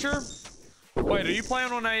torture? Wait, are you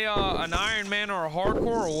playing on a an Iron Man or a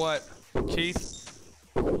hardcore or what, Keith?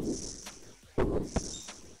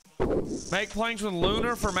 Make planks with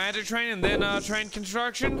Lunar for magic training and then train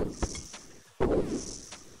construction?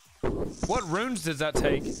 What runes does that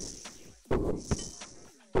take?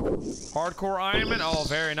 Hardcore Iron Man? Oh,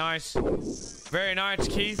 very nice. Very nice,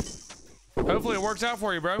 Keith. Hopefully it works out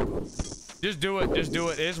for you, bro. Just do it. Just do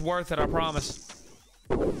it. It's worth it, I promise.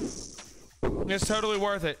 It's totally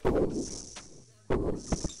worth it.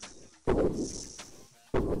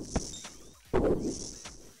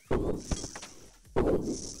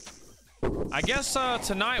 I guess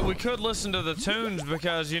tonight we could listen to the tunes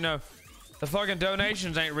because, you know, the fucking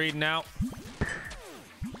donations ain't reading out.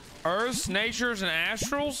 Earths, natures, and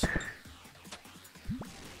astrals?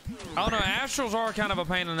 I don't know, astrals are kind of a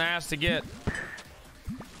pain in the ass to get.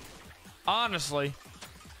 Honestly.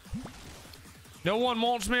 No one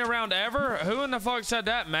wants me around ever? Who in the fuck said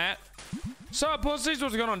that, Matt? Sup, pussies?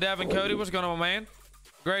 What's going on, Devin Cody? What's going on, my man?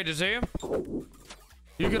 Great to see you.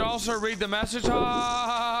 You could also read the message.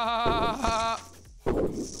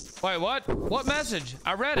 Wait, what? What message?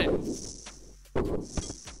 I read it.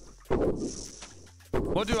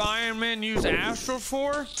 What do Iron Men use astrals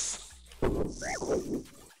for?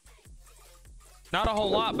 Not a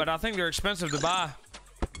whole lot, but I think they're expensive to buy.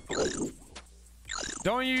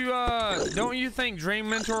 Don't you think Dream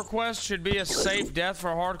Mentor Quest should be a safe death for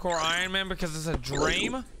hardcore Iron Man because it's a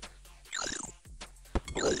dream?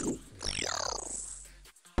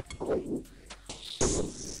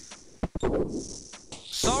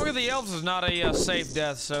 Song of the Elves is not a safe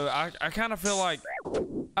death, so I kind of feel like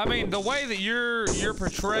I mean, the way that you're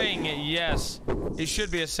portraying it, yes, it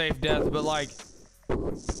should be a safe death, but like,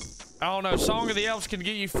 I don't know, Song of the Elves can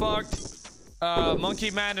get you fucked. Monkey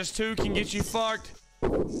Madness 2 can get you fucked.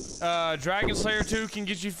 Dragon Slayer 2 can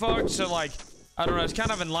get you fucked. So like, I don't know, it's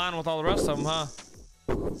kind of in line with all the rest of them, huh?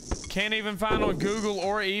 Can't even find on Google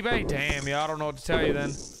or eBay? Damn, yeah, I don't know what to tell you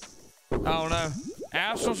then. I don't know.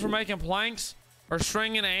 Astrals for making planks or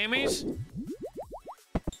stringing ammies?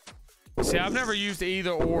 See, I've never used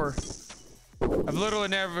either or. I've literally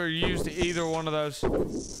never used either one of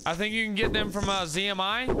those. I think you can get them from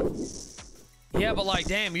ZMI. Yeah, but like,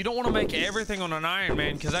 damn, you don't want to make everything on an Iron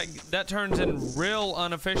Man because that turns in real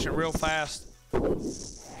inefficient real fast.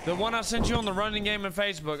 The one I sent you on the running game in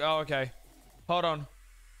Facebook. Oh, okay. Hold on.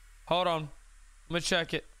 Hold on. Let me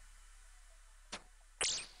check it.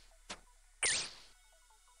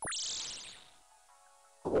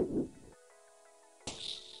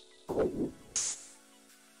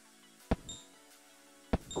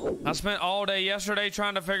 I spent all day yesterday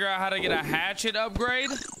trying to figure out how to get a hatchet upgrade.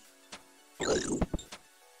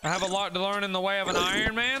 I have a lot to learn in the way of an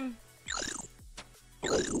Iron Man.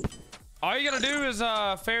 All you gotta do is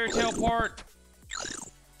Fairy Tale Part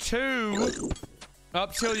 2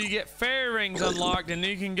 up till you get fairy rings unlocked, and then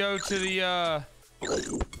you can go to the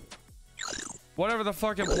whatever the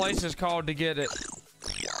fucking place is called to get it.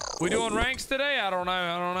 We doing ranks today? I don't know.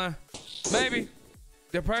 I don't know. Maybe.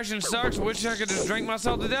 Depression sucks. Wish I could just drink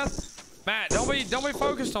myself to death. Matt, don't be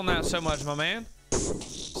focused on that so much, my man.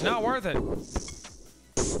 It's not worth it.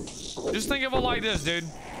 Just think of it like this, dude.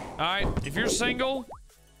 All right, if you're single,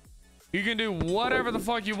 you can do whatever the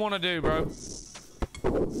fuck you want to do, bro.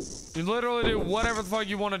 You literally do whatever the fuck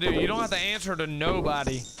you want to do. You don't have to answer to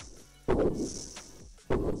nobody.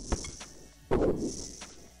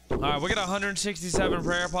 All right, we got 167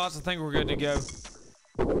 prayer pots. I think we're good to go.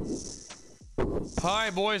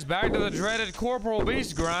 Hi, boys. Back to the dreaded Corporal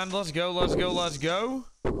Beast grind. Let's go, let's go, let's go.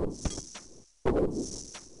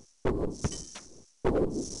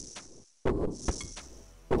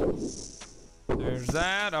 There's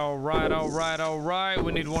that. All right, all right, all right.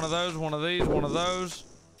 We need one of those, one of these, one of those.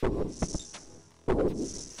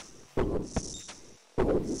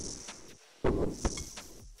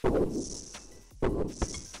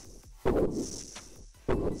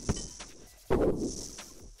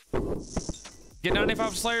 Get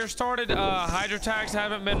 95 Slayer started. Hydro attacks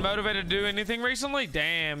haven't been motivated to do anything recently.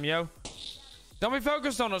 Damn, yo. Don't be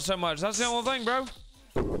focused on it so much. That's the only thing, bro.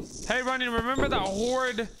 Hey, Runyan, remember that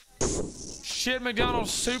horrid shit McDonald's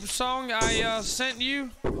soup song I sent you?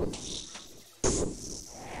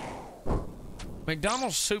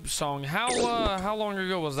 McDonald's soup song. How long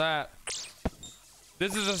ago was that?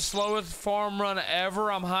 This is the slowest farm run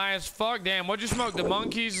ever. I'm high as fuck. Damn, what'd you smoke? The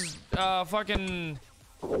monkeys, fucking...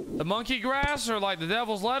 The monkey grass or like the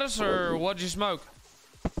devil's lettuce or what'd you smoke?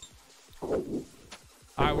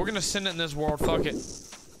 Alright, we're gonna send it in this world. Fuck it.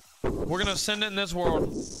 We're gonna send it in this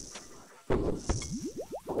world.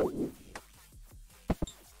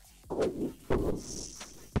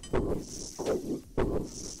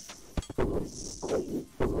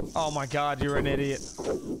 Oh my god, you're an idiot.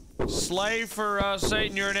 Slave for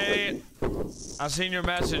Satan, you're an idiot. I seen your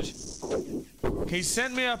message. He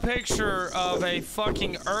sent me a picture of a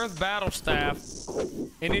fucking earth battle staff,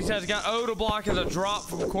 and he says got O to block as a drop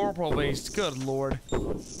from Corporal Beast. Good lord.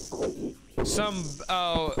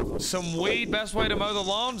 Some weed, best way to mow the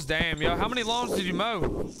lawns? Damn, yo. How many lawns did you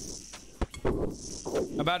mow?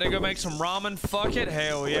 About to go make some ramen? Fuck it.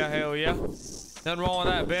 Hell yeah, hell yeah. Nothing wrong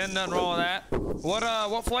with that, Ben. Nothing wrong with that.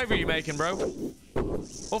 What flavor you making, bro?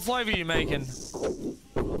 What flavor you making?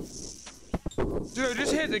 Dude,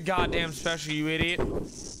 just hit the goddamn special, you idiot.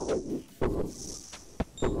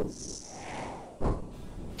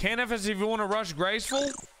 Canifus if you want to rush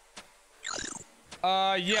graceful?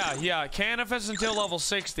 Yeah. Canifus until level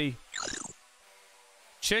 60.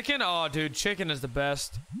 Chicken? Oh, dude, chicken is the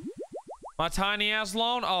best. My tiny ass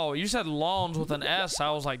lawn? Oh, you said lawns with an S.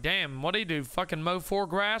 I was like, damn, what'd he do? Fucking mow 4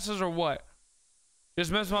 grasses or what?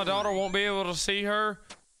 Just miss my daughter, won't be able to see her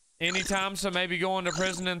anytime, so maybe going to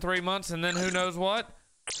prison in 3 months and then who knows what?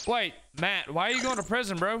 Wait, Matt, why are you going to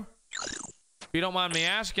prison, bro? If you don't mind me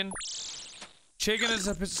asking. Chicken is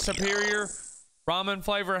a superior ramen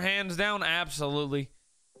flavor, hands down, absolutely.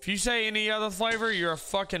 If you say any other flavor, you're a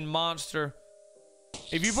fucking monster.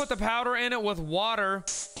 If you put the powder in it with water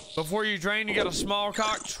before you drain, you get a small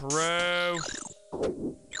cock. True.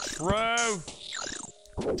 True.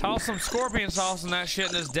 Toss some scorpion sauce in that shit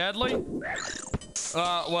and it's deadly.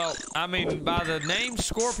 Well, I mean, by the name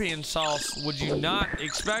scorpion sauce, would you not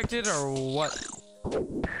expect it or what?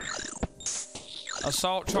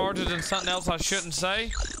 assault charges and something else I shouldn't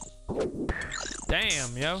say.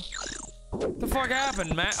 Damn, yo. What the fuck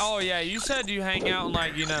happened, Matt? Oh, yeah, you said you hang out and,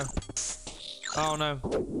 like, you know. I don't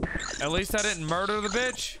know. At least I didn't murder the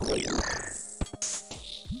bitch.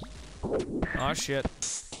 Oh, shit.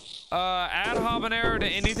 Add habanero to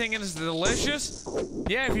anything and it's delicious.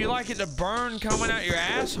 Yeah, if you like it to burn coming out your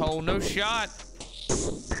asshole, no shot.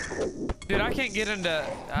 Dude, I can't get into...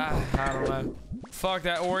 I don't know. Fuck,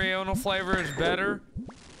 that Oreo flavor is better.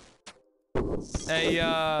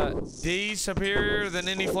 A, D superior than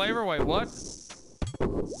any flavor? Wait, what?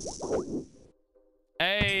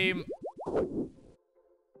 A...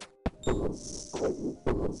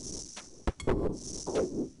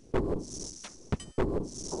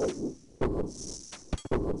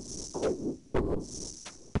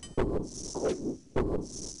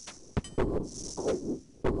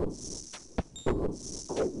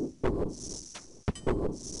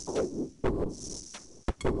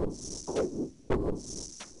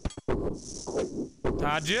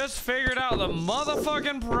 I just figured out the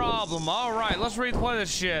motherfucking problem. All right, let's replay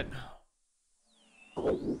this shit.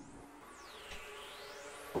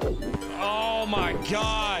 Oh my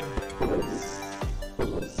god.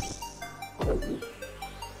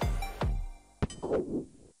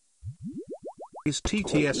 Is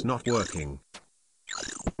TTS not working?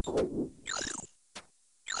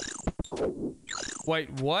 Wait,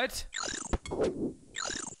 what?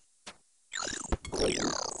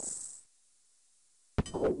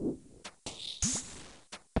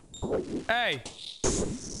 Hey.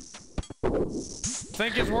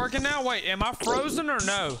 Think it's working now? Wait, am I frozen or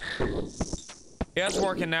no? Yeah, it's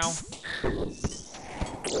working now.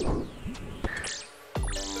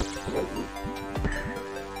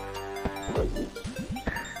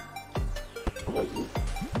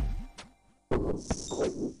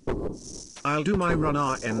 I'll do my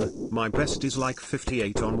Runyan. My best is like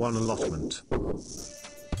 58 on one allotment.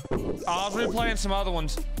 I'll be playing some other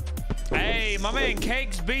ones. Hey, my man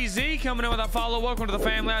Cakes BZ coming in with a follow. Welcome to the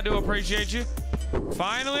family. I do appreciate you.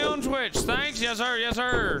 Finally on Twitch. Thanks. Yes, sir. Yes,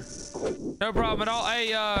 sir. No problem at all. Hey,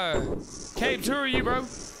 Cape, who are you, bro?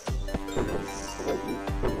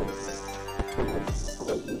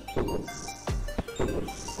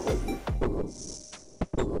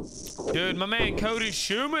 Dude, my man Cody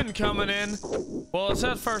Schumann coming in. Well, it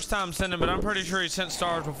says first time sending, but I'm pretty sure he sent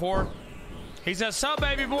stars before. He says, sup,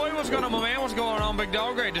 baby boy? What's going on, my man? What's going on, big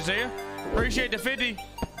dog? Great to see you. Appreciate the 50.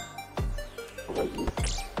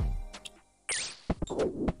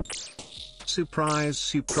 Surprise,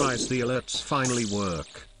 surprise, the alerts finally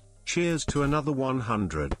work. Cheers to another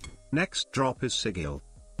 100. Next drop is Sigil.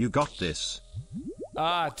 You got this.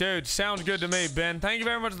 Ah, dude, sounds good to me, Ben. Thank you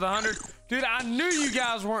very much for the 100. Dude, I knew you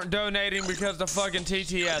guys weren't donating because of the fucking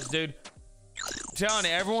TTS, dude. I'm telling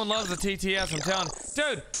you, everyone loves the TTS, I'm telling you.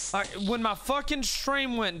 Dude, when my fucking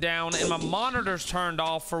stream went down and my monitors turned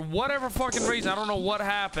off for whatever fucking reason, I don't know what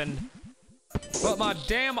happened, but my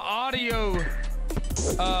damn audio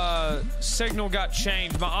signal got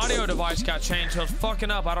changed. My audio device got changed, so it's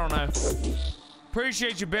fucking up. I don't know.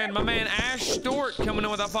 Appreciate you, Ben. My man Ash Stewart coming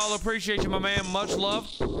in with that follow. Appreciate you, my man. Much love.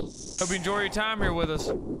 Hope you enjoy your time here with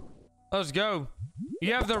us. Let's go.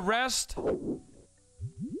 You have the rest.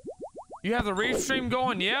 You have the restream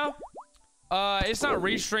going, yeah? It's not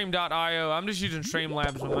restream.io. I'm just using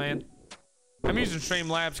Streamlabs, my man. I'm using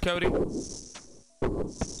Streamlabs, Cody.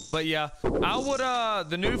 But yeah, I would,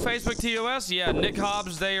 the new Facebook TOS, yeah, Nick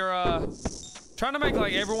Hobbs, they are, trying to make,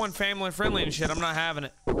 like, everyone family friendly and shit. I'm not having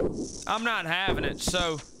it. I'm not having it.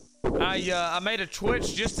 So, I made a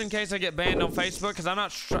Twitch just in case I get banned on Facebook, because I'm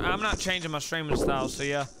not changing my streaming style, so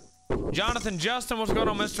yeah. Jonathan Justin, what's going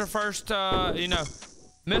on, Mr. First, you know,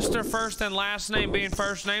 Mr. First and last name being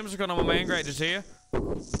first name. What's going on, my man? Great to see you.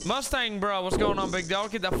 Mustang, bro, what's going on, big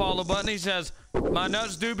dog? Hit that follow button. He says, my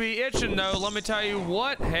nuts do be itching, though. Let me tell you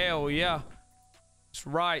what. Hell, yeah. That's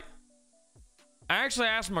right. I actually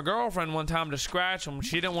asked my girlfriend one time to scratch them.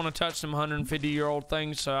 She didn't want to touch them 150-year-old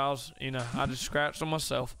things, so I was, you know, I just scratched them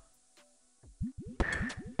myself.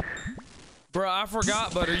 Bro, I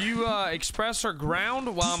forgot, but are you express or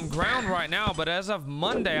ground? Well, I'm ground right now, but as of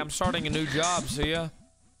Monday, I'm starting a new job, so yeah.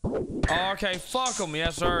 Oh, okay, fuck them.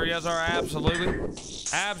 Yes, sir. Yes, sir. Absolutely.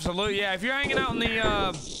 Absolutely. Yeah, if you're hanging out in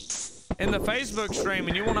the Facebook stream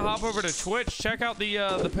and you want to hop over to Twitch, check out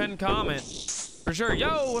the pinned comment. For sure.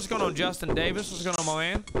 Yo, what's going on, Justin Davis? What's going on,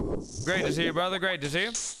 my man? Great to see you, brother. Great to see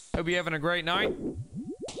you. Hope you're having a great night.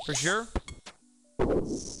 For sure.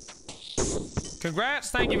 Congrats.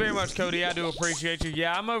 Thank you very much, Cody. I do appreciate you.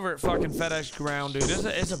 Yeah, I'm over at fucking FedEx Ground, dude.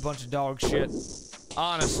 It's a bunch of dog shit.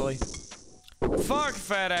 Honestly. Fuck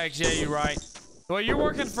FedEx. Yeah, you're right. Well, you're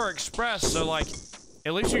working for Express, so, like,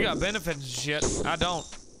 At least you got benefits and shit. I don't.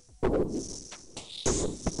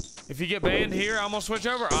 If you get banned here, I'm gonna switch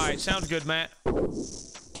over. All right, sounds good, Matt.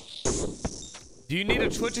 Do you need a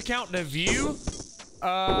Twitch account to view?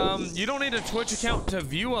 You don't need a Twitch account to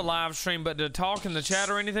view a live stream, but to talk in the chat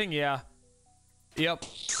or anything, yeah. Yep.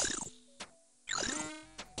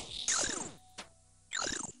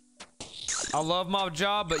 I love my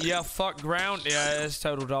job, but yeah, fuck ground. Yeah, it's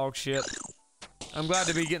total dog shit. I'm glad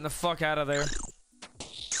to be getting the fuck out of there.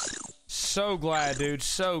 So glad, dude.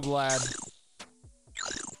 So glad.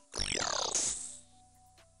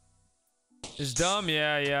 It's dumb?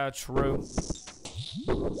 Yeah, true.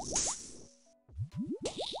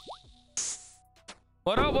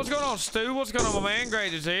 What up? What's going on, Stu? What's going on, my man?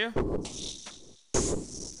 Great to see you.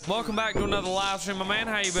 Welcome back to another live stream, my man.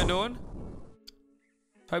 How you been doing?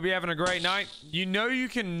 Hope you're having a great night. You know you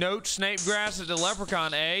can note Snape Grass at the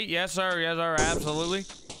Leprechaun, eh? Yes, sir. Yes, sir. Absolutely.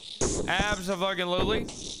 Abso-fucking-lutely.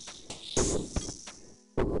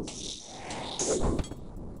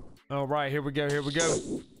 All right, here we go. Here we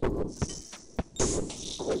go.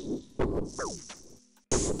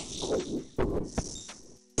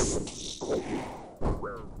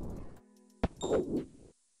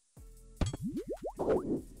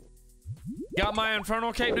 Got my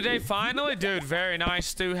Infernal Cape today, finally? Dude, very nice,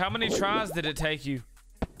 Stu. How many tries did it take you?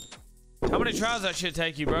 How many tries that shit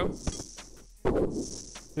take you, bro?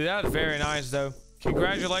 Dude, that was very nice, though.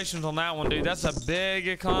 Congratulations on that one, dude. That's a big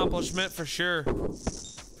accomplishment for sure.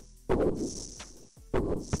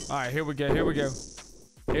 Alright, here we go, here we go.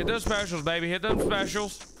 Hit those specials, baby. Hit them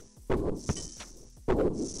specials.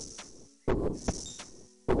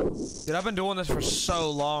 Dude, I've been doing this for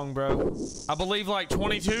so long, bro. I believe like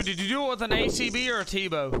 22. Did you do it with an ACB or a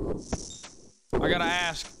Tebow? I gotta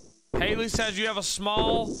ask. Haley says you have a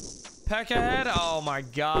small peck ahead. Oh my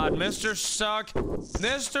God, Mr. Suck.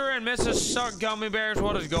 Mr. and Mrs. Suck Gummy Bears,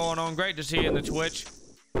 what is going on? Great to see you in the Twitch.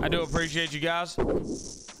 I do appreciate you guys.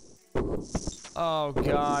 Oh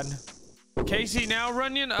God. Casey now,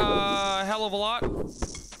 Runyan? Hell of a lot.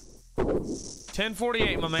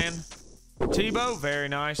 1048, my man. Tebow, very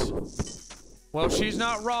nice. Well, she's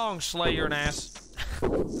not wrong, Slay, you're an ass.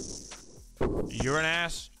 You're an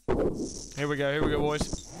ass. Here we go,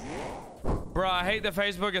 boys. Bro, I hate that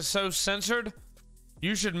Facebook is so censored.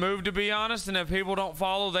 You should move, to be honest, and if people don't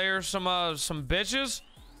follow, they are some bitches.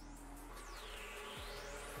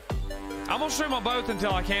 I'm gonna stream on both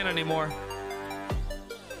until I can't anymore.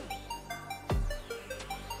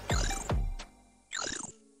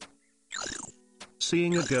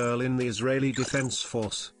 Seeing a girl in the Israeli Defense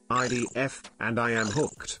Force, IDF, and I am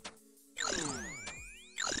hooked.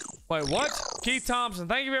 Wait, what? Keith Thompson,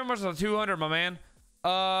 thank you very much for the 200, my man.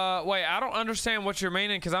 Wait, I don't understand what you're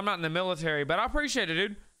meaning because I'm not in the military, but I appreciate it,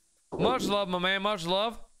 dude. Much love, my man, much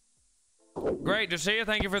love. Great to see you.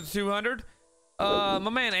 Thank you for the 200. My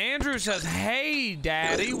man Andrew says, hey,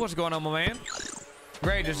 daddy. What's going on, my man?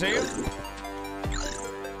 Great to see you.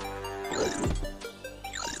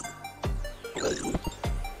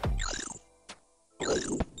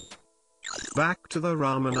 Back to the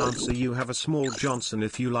ramen answer. You have a small Johnson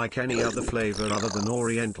if you like any other flavor other than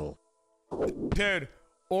Oriental. Dude,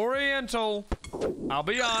 Oriental, I'll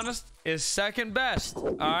be honest, is second best.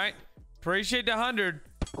 Alright? Appreciate the 100,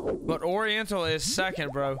 but Oriental is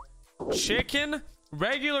second, bro. Chicken,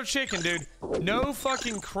 regular chicken, dude. No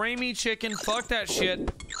fucking creamy chicken. Fuck that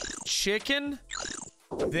shit. Chicken,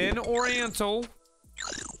 then Oriental,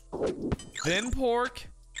 then pork,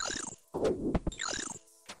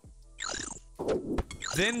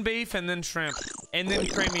 then beef, and then shrimp, and then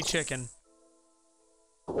creamy chicken.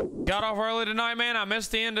 Got off early tonight, man. I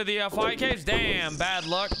missed the end of the fight caves. Damn, bad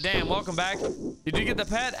luck. Damn, welcome back. Did you get the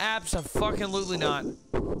pet? Abso-fucking-lutely not.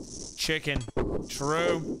 Chicken.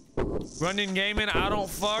 True. Runyan Gaming, I don't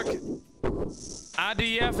fuck.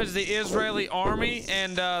 IDF is the Israeli army,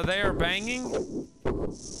 and they are banging.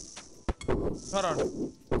 Hold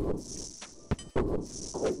on.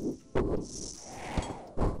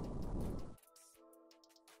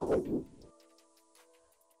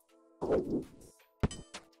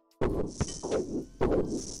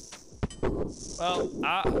 Well,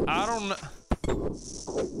 I don't know.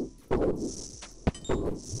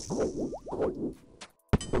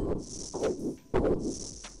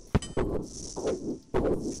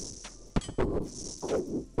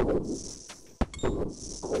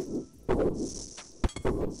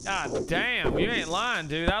 God damn, you ain't lying,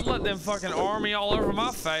 dude. I'd let them fucking army all over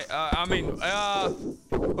my face.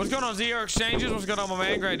 What's going on, ZR Exchanges? What's going on, my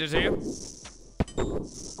man? Great to see you.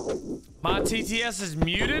 My TTS is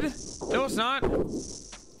muted? No, it's not. What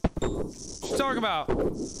you talking about?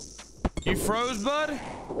 You froze, bud?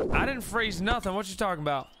 I didn't freeze nothing. What you talking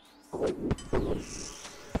about?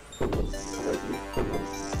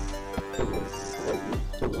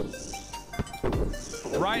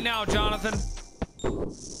 Right now, Jonathan.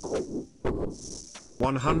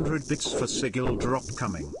 100 bits for Sigil drop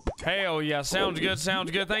coming. Hell yeah, sounds good,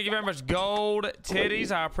 sounds good. Thank you very much, Gold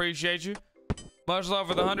Titties. I appreciate you. Much love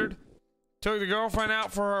for the 100. Took the girlfriend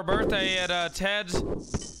out for her birthday at Ted's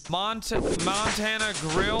Montana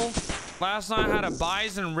Grill. Last night I had a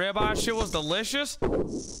bison ribeye. Shit was delicious.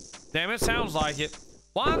 Damn, it sounds like it.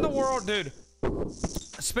 Why in the world, dude?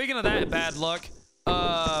 Speaking of that bad luck,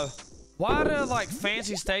 why do like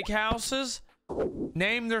fancy steakhouses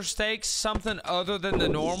name their steaks something other than the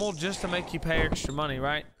normal just to make you pay extra money,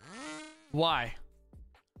 right? Why?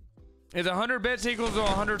 Is 100 bits equals to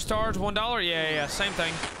 100 stars, $1? Yeah, same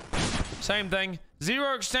thing. Same thing.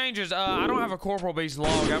 0 exchanges. I don't have a Corporal Beast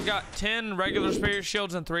log. I've got 10 regular spirit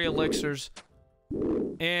shields and 3 elixirs.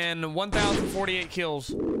 And 1,048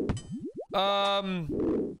 kills.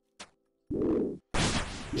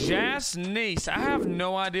 Jas Niece. I have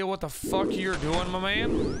no idea what the fuck you're doing, my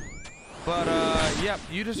man. But, yep,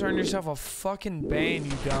 you just earned yourself a fucking ban,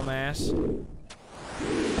 you dumbass.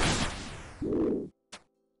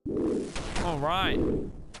 Alright.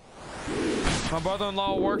 My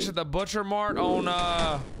brother-in-law works at the Butcher Mart on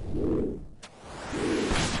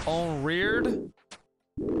Reared.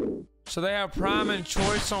 So they have prime and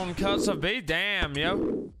choice on cuts of beef. Damn,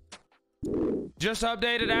 yo. Just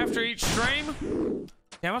updated after each stream.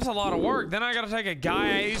 Damn, that's a lot of work. Then I gotta take a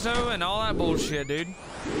Gaia Azo and all that bullshit, dude.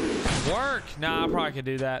 Work? Nah, I probably could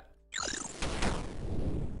do that.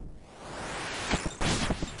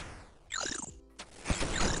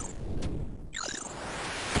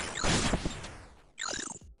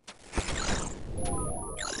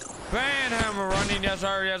 Banhammer running, yes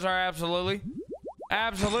sir, absolutely.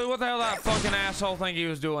 Absolutely, what the hell that fucking asshole think he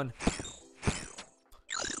was doing?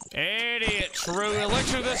 Idiot, true.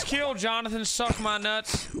 Elixir this kill, Jonathan, suck my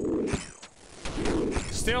nuts.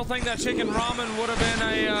 Still think that chicken ramen would have been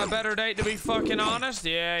a better date, to be fucking honest.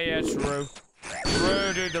 Yeah, true.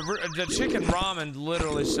 True, dude, the chicken ramen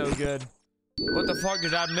literally so good. What the fuck,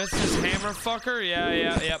 did I miss this hammer fucker?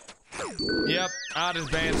 Yep, I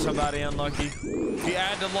just banned somebody unlucky. If you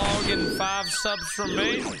add the log in 5 subs from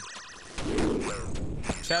me.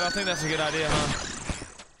 Chad, I think that's a good idea, huh?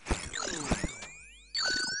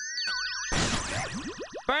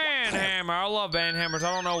 Banhammer. I love banhammers.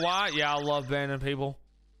 I don't know why. Yeah, I love banning people.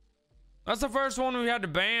 That's the first one we had to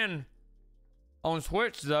ban on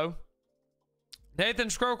Twitch, though. Nathan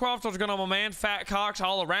Scrowcroft, what's going on, my man? Fat cocks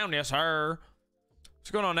all around. Yes, sir.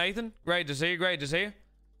 What's going on, Nathan? Great to see you. Great to see you.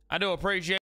 I do appreciate